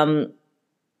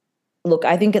 Look,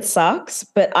 I think it sucks,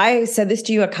 but I said this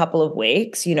to you a couple of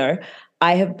weeks,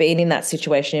 I have been in that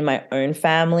situation in my own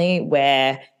family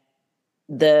where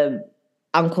the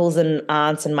uncles and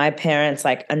aunts and my parents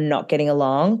like are not getting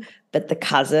along, but the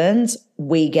cousins,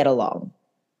 we get along.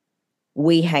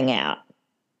 We hang out.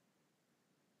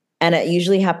 And it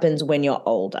usually happens when you're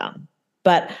older.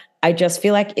 But I just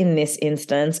feel like in this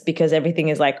instance, because everything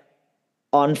is like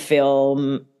on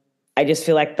film, I just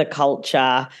feel like the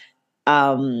culture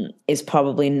is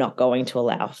probably not going to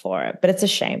allow for it. But it's a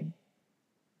shame.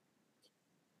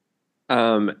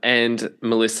 And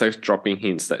Melissa dropping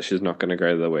hints that she's not going to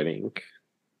go to the wedding.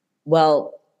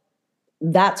 Well,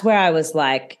 that's where I was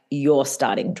like, you're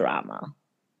starting drama.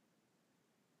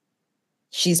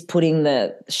 She's putting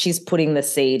the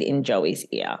seed in Joey's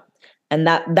ear. And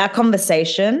that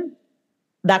conversation,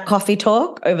 that coffee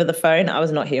talk over the phone, I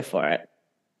was not here for it.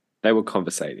 They were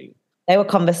conversating.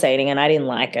 And I didn't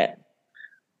like it.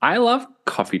 I love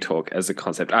coffee talk as a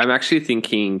concept. I'm actually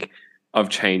thinking of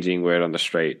changing word on the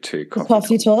street to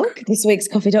coffee talk. This week's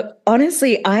coffee talk.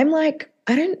 Honestly, I'm like,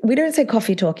 we don't say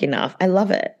coffee talk enough. I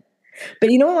love it.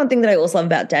 But you know one thing that I also love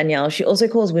about Danielle, she also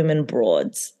calls women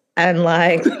broads. And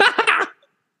like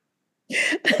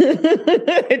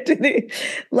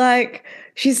like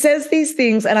she says these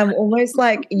things and I'm almost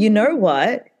like, you know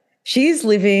what? She's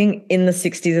living in the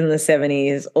 60s and the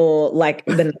 70s or like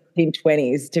the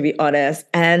 1920s, to be honest.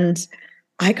 And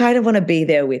I kind of want to be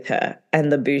there with her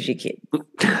and the bougie kid.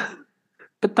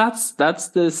 But that's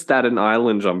the Staten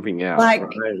Island jumping out. Like,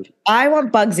 right? I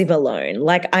want Bugsy Malone.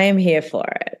 Like, I am here for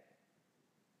it.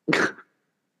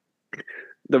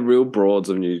 The real broads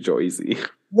of New Jersey.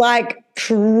 Like,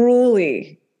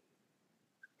 truly.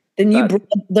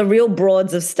 The real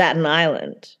broads of Staten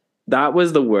Island. That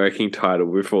was the working title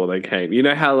before they came. You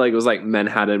know how like it was like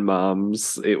Manhattan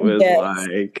Mums? It was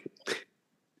like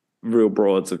Real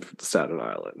Broads of Staten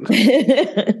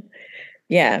Island.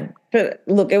 Yeah. But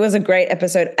look, it was a great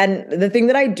episode. And the thing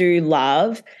that I do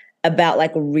love about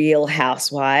like Real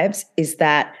Housewives is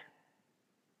that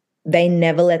they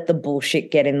never let the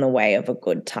bullshit get in the way of a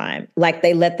good time. Like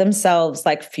they let themselves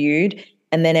like feud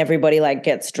and then everybody like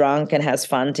gets drunk and has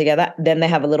fun together. Then they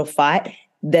have a little fight.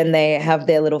 Then they have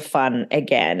their little fun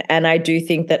again. And I do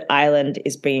think that Island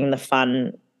is bringing the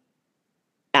fun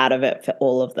out of it for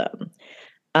all of them.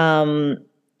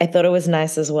 I thought it was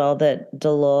nice as well that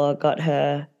Delore got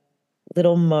her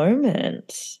little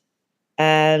moment.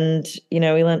 And, we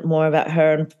learned more about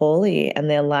her and Paulie and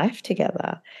their life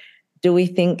together. Do we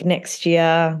think next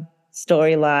year,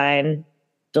 storyline,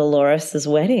 Dolores'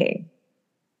 wedding?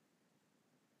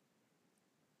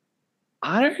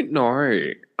 I don't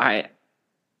know.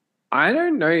 I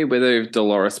don't know whether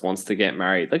Dolores wants to get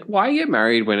married. Like, why get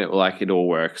married when it all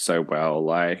works so well?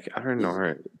 Like, I don't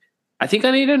know. I think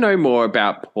I need to know more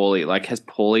about Paulie. Like, has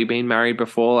Paulie been married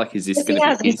before? Like, is this going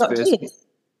to be his first? Kids.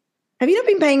 Have you not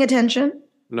been paying attention?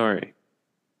 No.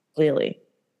 Clearly.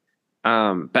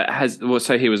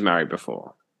 So he was married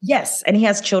before? Yes, and he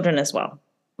has children as well.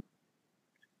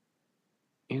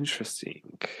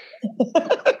 Interesting.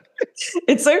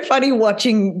 It's so funny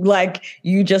watching like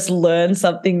you just learn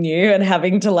something new and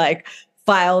having to like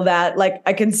file that. Like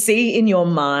I can see in your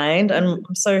mind, and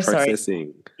I'm so sorry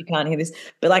you can't hear this,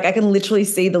 but like I can literally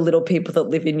see the little people that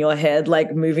live in your head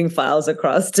like moving files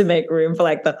across to make room for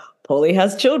like the Paulie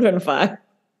has children file.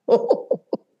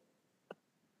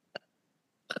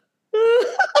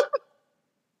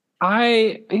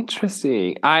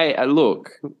 Interesting.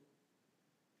 Look,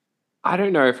 I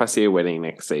don't know if I see a wedding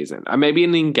next season. Maybe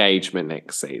an engagement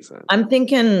next season. I'm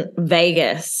thinking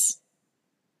Vegas.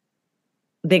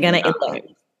 They're going to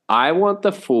elope. I want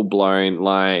the full-blown,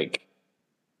 like,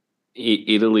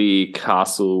 Italy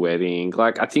castle wedding.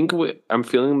 Like, I'm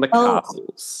feeling the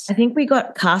castles. I think we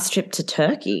got cast trip to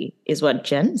Turkey is what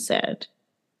Jen said.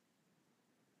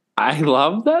 I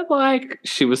love that, like,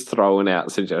 she was throwing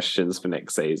out suggestions for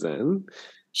next season.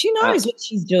 She knows what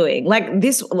she's doing.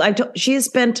 She has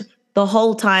spent the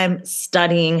whole time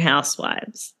studying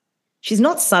Housewives. She's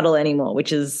not subtle anymore,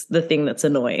 which is the thing that's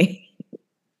annoying.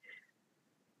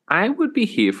 I would be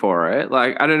here for it.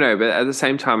 Like, I don't know, but at the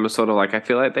same time, it's sort of like, I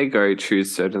feel like they go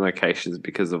choose certain locations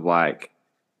because of like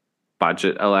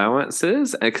budget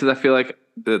allowances. Because I feel like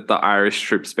the Irish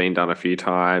trip's been done a few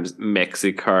times,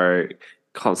 Mexico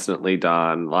constantly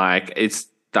done. Like, it's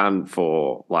done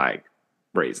for like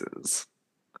reasons.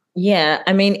 Yeah,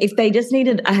 I mean, if they just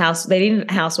needed they needed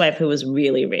a housewife who was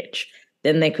really rich,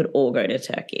 then they could all go to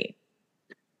Turkey.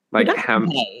 Like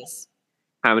Pays.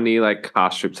 how many like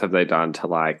cast trips have they done to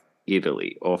like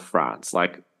Italy or France?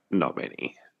 Like not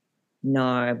many.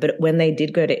 No, but when they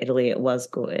did go to Italy, it was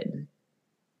good.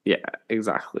 Yeah,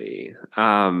 exactly.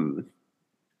 I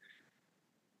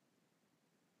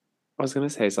was going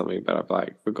to say something, but I've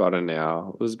like forgotten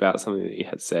now. It was about something that you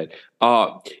had said.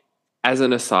 Oh, as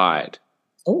an aside,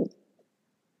 oh,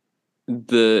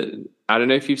 I don't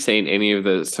know if you've seen any of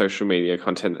the social media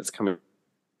content that's coming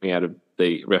out of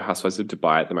the Real Housewives of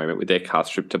Dubai at the moment with their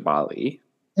cast trip to Bali.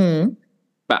 Mm.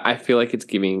 But I feel like it's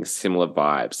giving similar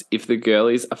vibes. If the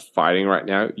girlies are fighting right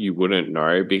now, you wouldn't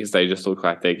know because they just look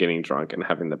like they're getting drunk and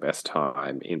having the best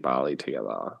time in Bali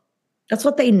together. That's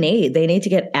what they need. They need to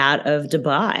get out of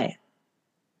Dubai.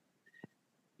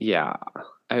 Yeah,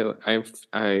 I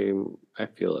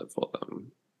feel it for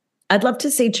them. I'd love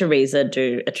to see Teresa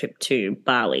do a trip to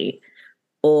Bali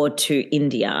or to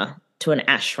India to an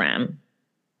ashram.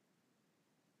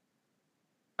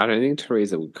 I don't think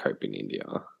Teresa would cope in India.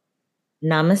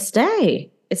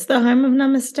 Namaste. It's the home of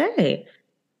Namaste.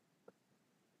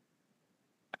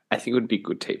 I think it would be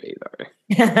good TV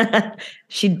though.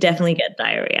 She'd definitely get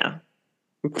diarrhea.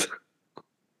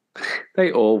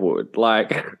 They all would.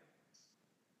 Like,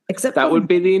 except that would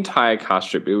be the entire cast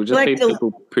trip. It would just be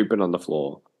people pooping on the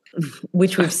floor.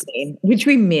 Which we've seen, which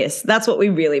we miss. That's what we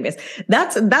really miss.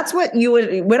 That's what you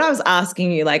would, when I was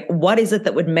asking you, like, what is it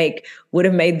that would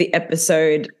have made the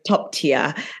episode top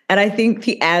tier? And I think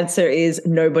the answer is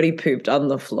nobody pooped on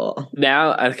the floor.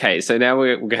 Now, okay, so now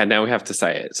we have to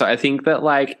say it. So I think that,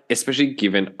 like, especially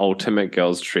given Ultimate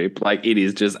Girls Trip, like, it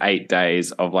is just 8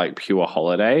 days of like pure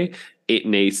holiday. It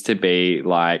needs to be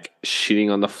like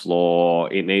shitting on the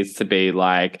floor. It needs to be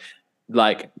like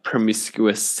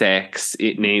promiscuous sex.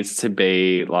 It needs to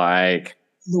be like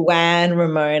Luann,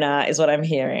 Ramona is what I'm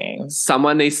hearing.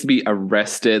 Someone needs to be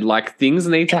arrested. Like, things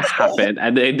need to happen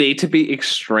and they need to be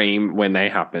extreme when they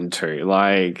happen too.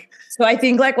 Like, so I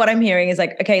think like what I'm hearing is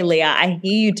like, okay, Leah, I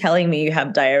hear you telling me you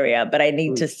have diarrhea, but I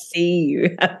need to see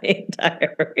you having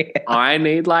diarrhea. I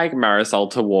need like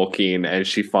Marisol to walk in and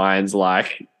she finds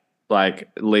like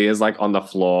Leah's like on the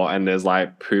floor and there's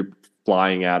like poop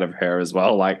flying out of her as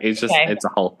well. Like, it's just, it's a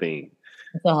whole thing.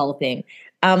 It's a whole thing.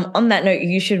 On that note,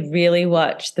 you should really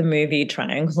watch the movie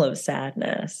Triangle of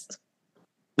Sadness.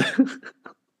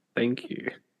 Thank you.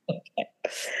 Okay.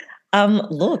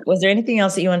 Look, was there anything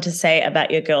else that you want to say about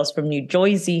your girls from New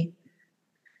Jersey?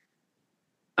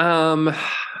 No.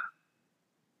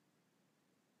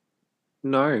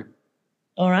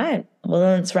 All right. Well,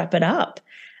 then let's wrap it up.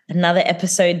 Another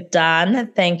episode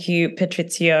done. Thank you,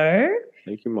 Patrizio.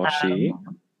 Thank you, Moshi.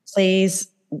 Please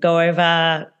go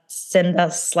over,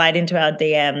 slide into our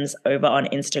DMs over on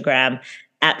Instagram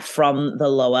at From the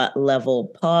Lower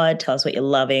Level Pod. Tell us what you're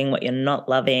loving, what you're not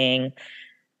loving.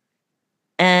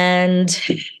 And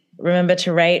remember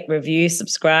to rate, review,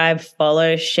 subscribe,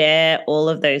 follow, share, all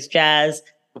of those jazz.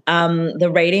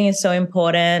 The rating is so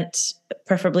important,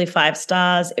 preferably 5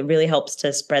 stars. It really helps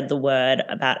to spread the word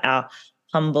about our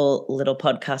humble little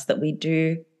podcast that we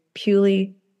do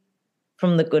purely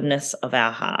from the goodness of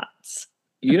our hearts.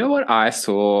 You know what I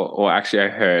saw, or actually I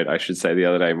heard, I should say, the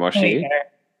other day, Moshi?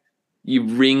 You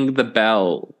ring the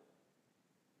bell.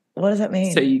 What does that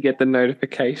mean? So you get the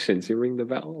notifications. You ring the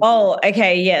bell. Oh,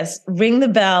 okay, yes. Ring the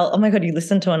bell. Oh my God, you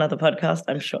listen to another podcast,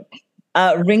 I'm sure.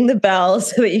 Ring the bell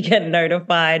so that you get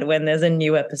notified when there's a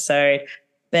new episode.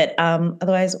 But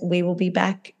otherwise, we will be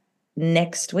back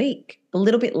next week. A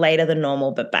little bit later than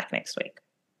normal, but back next week.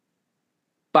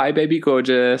 Bye, baby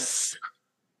gorgeous.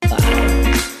 Bye.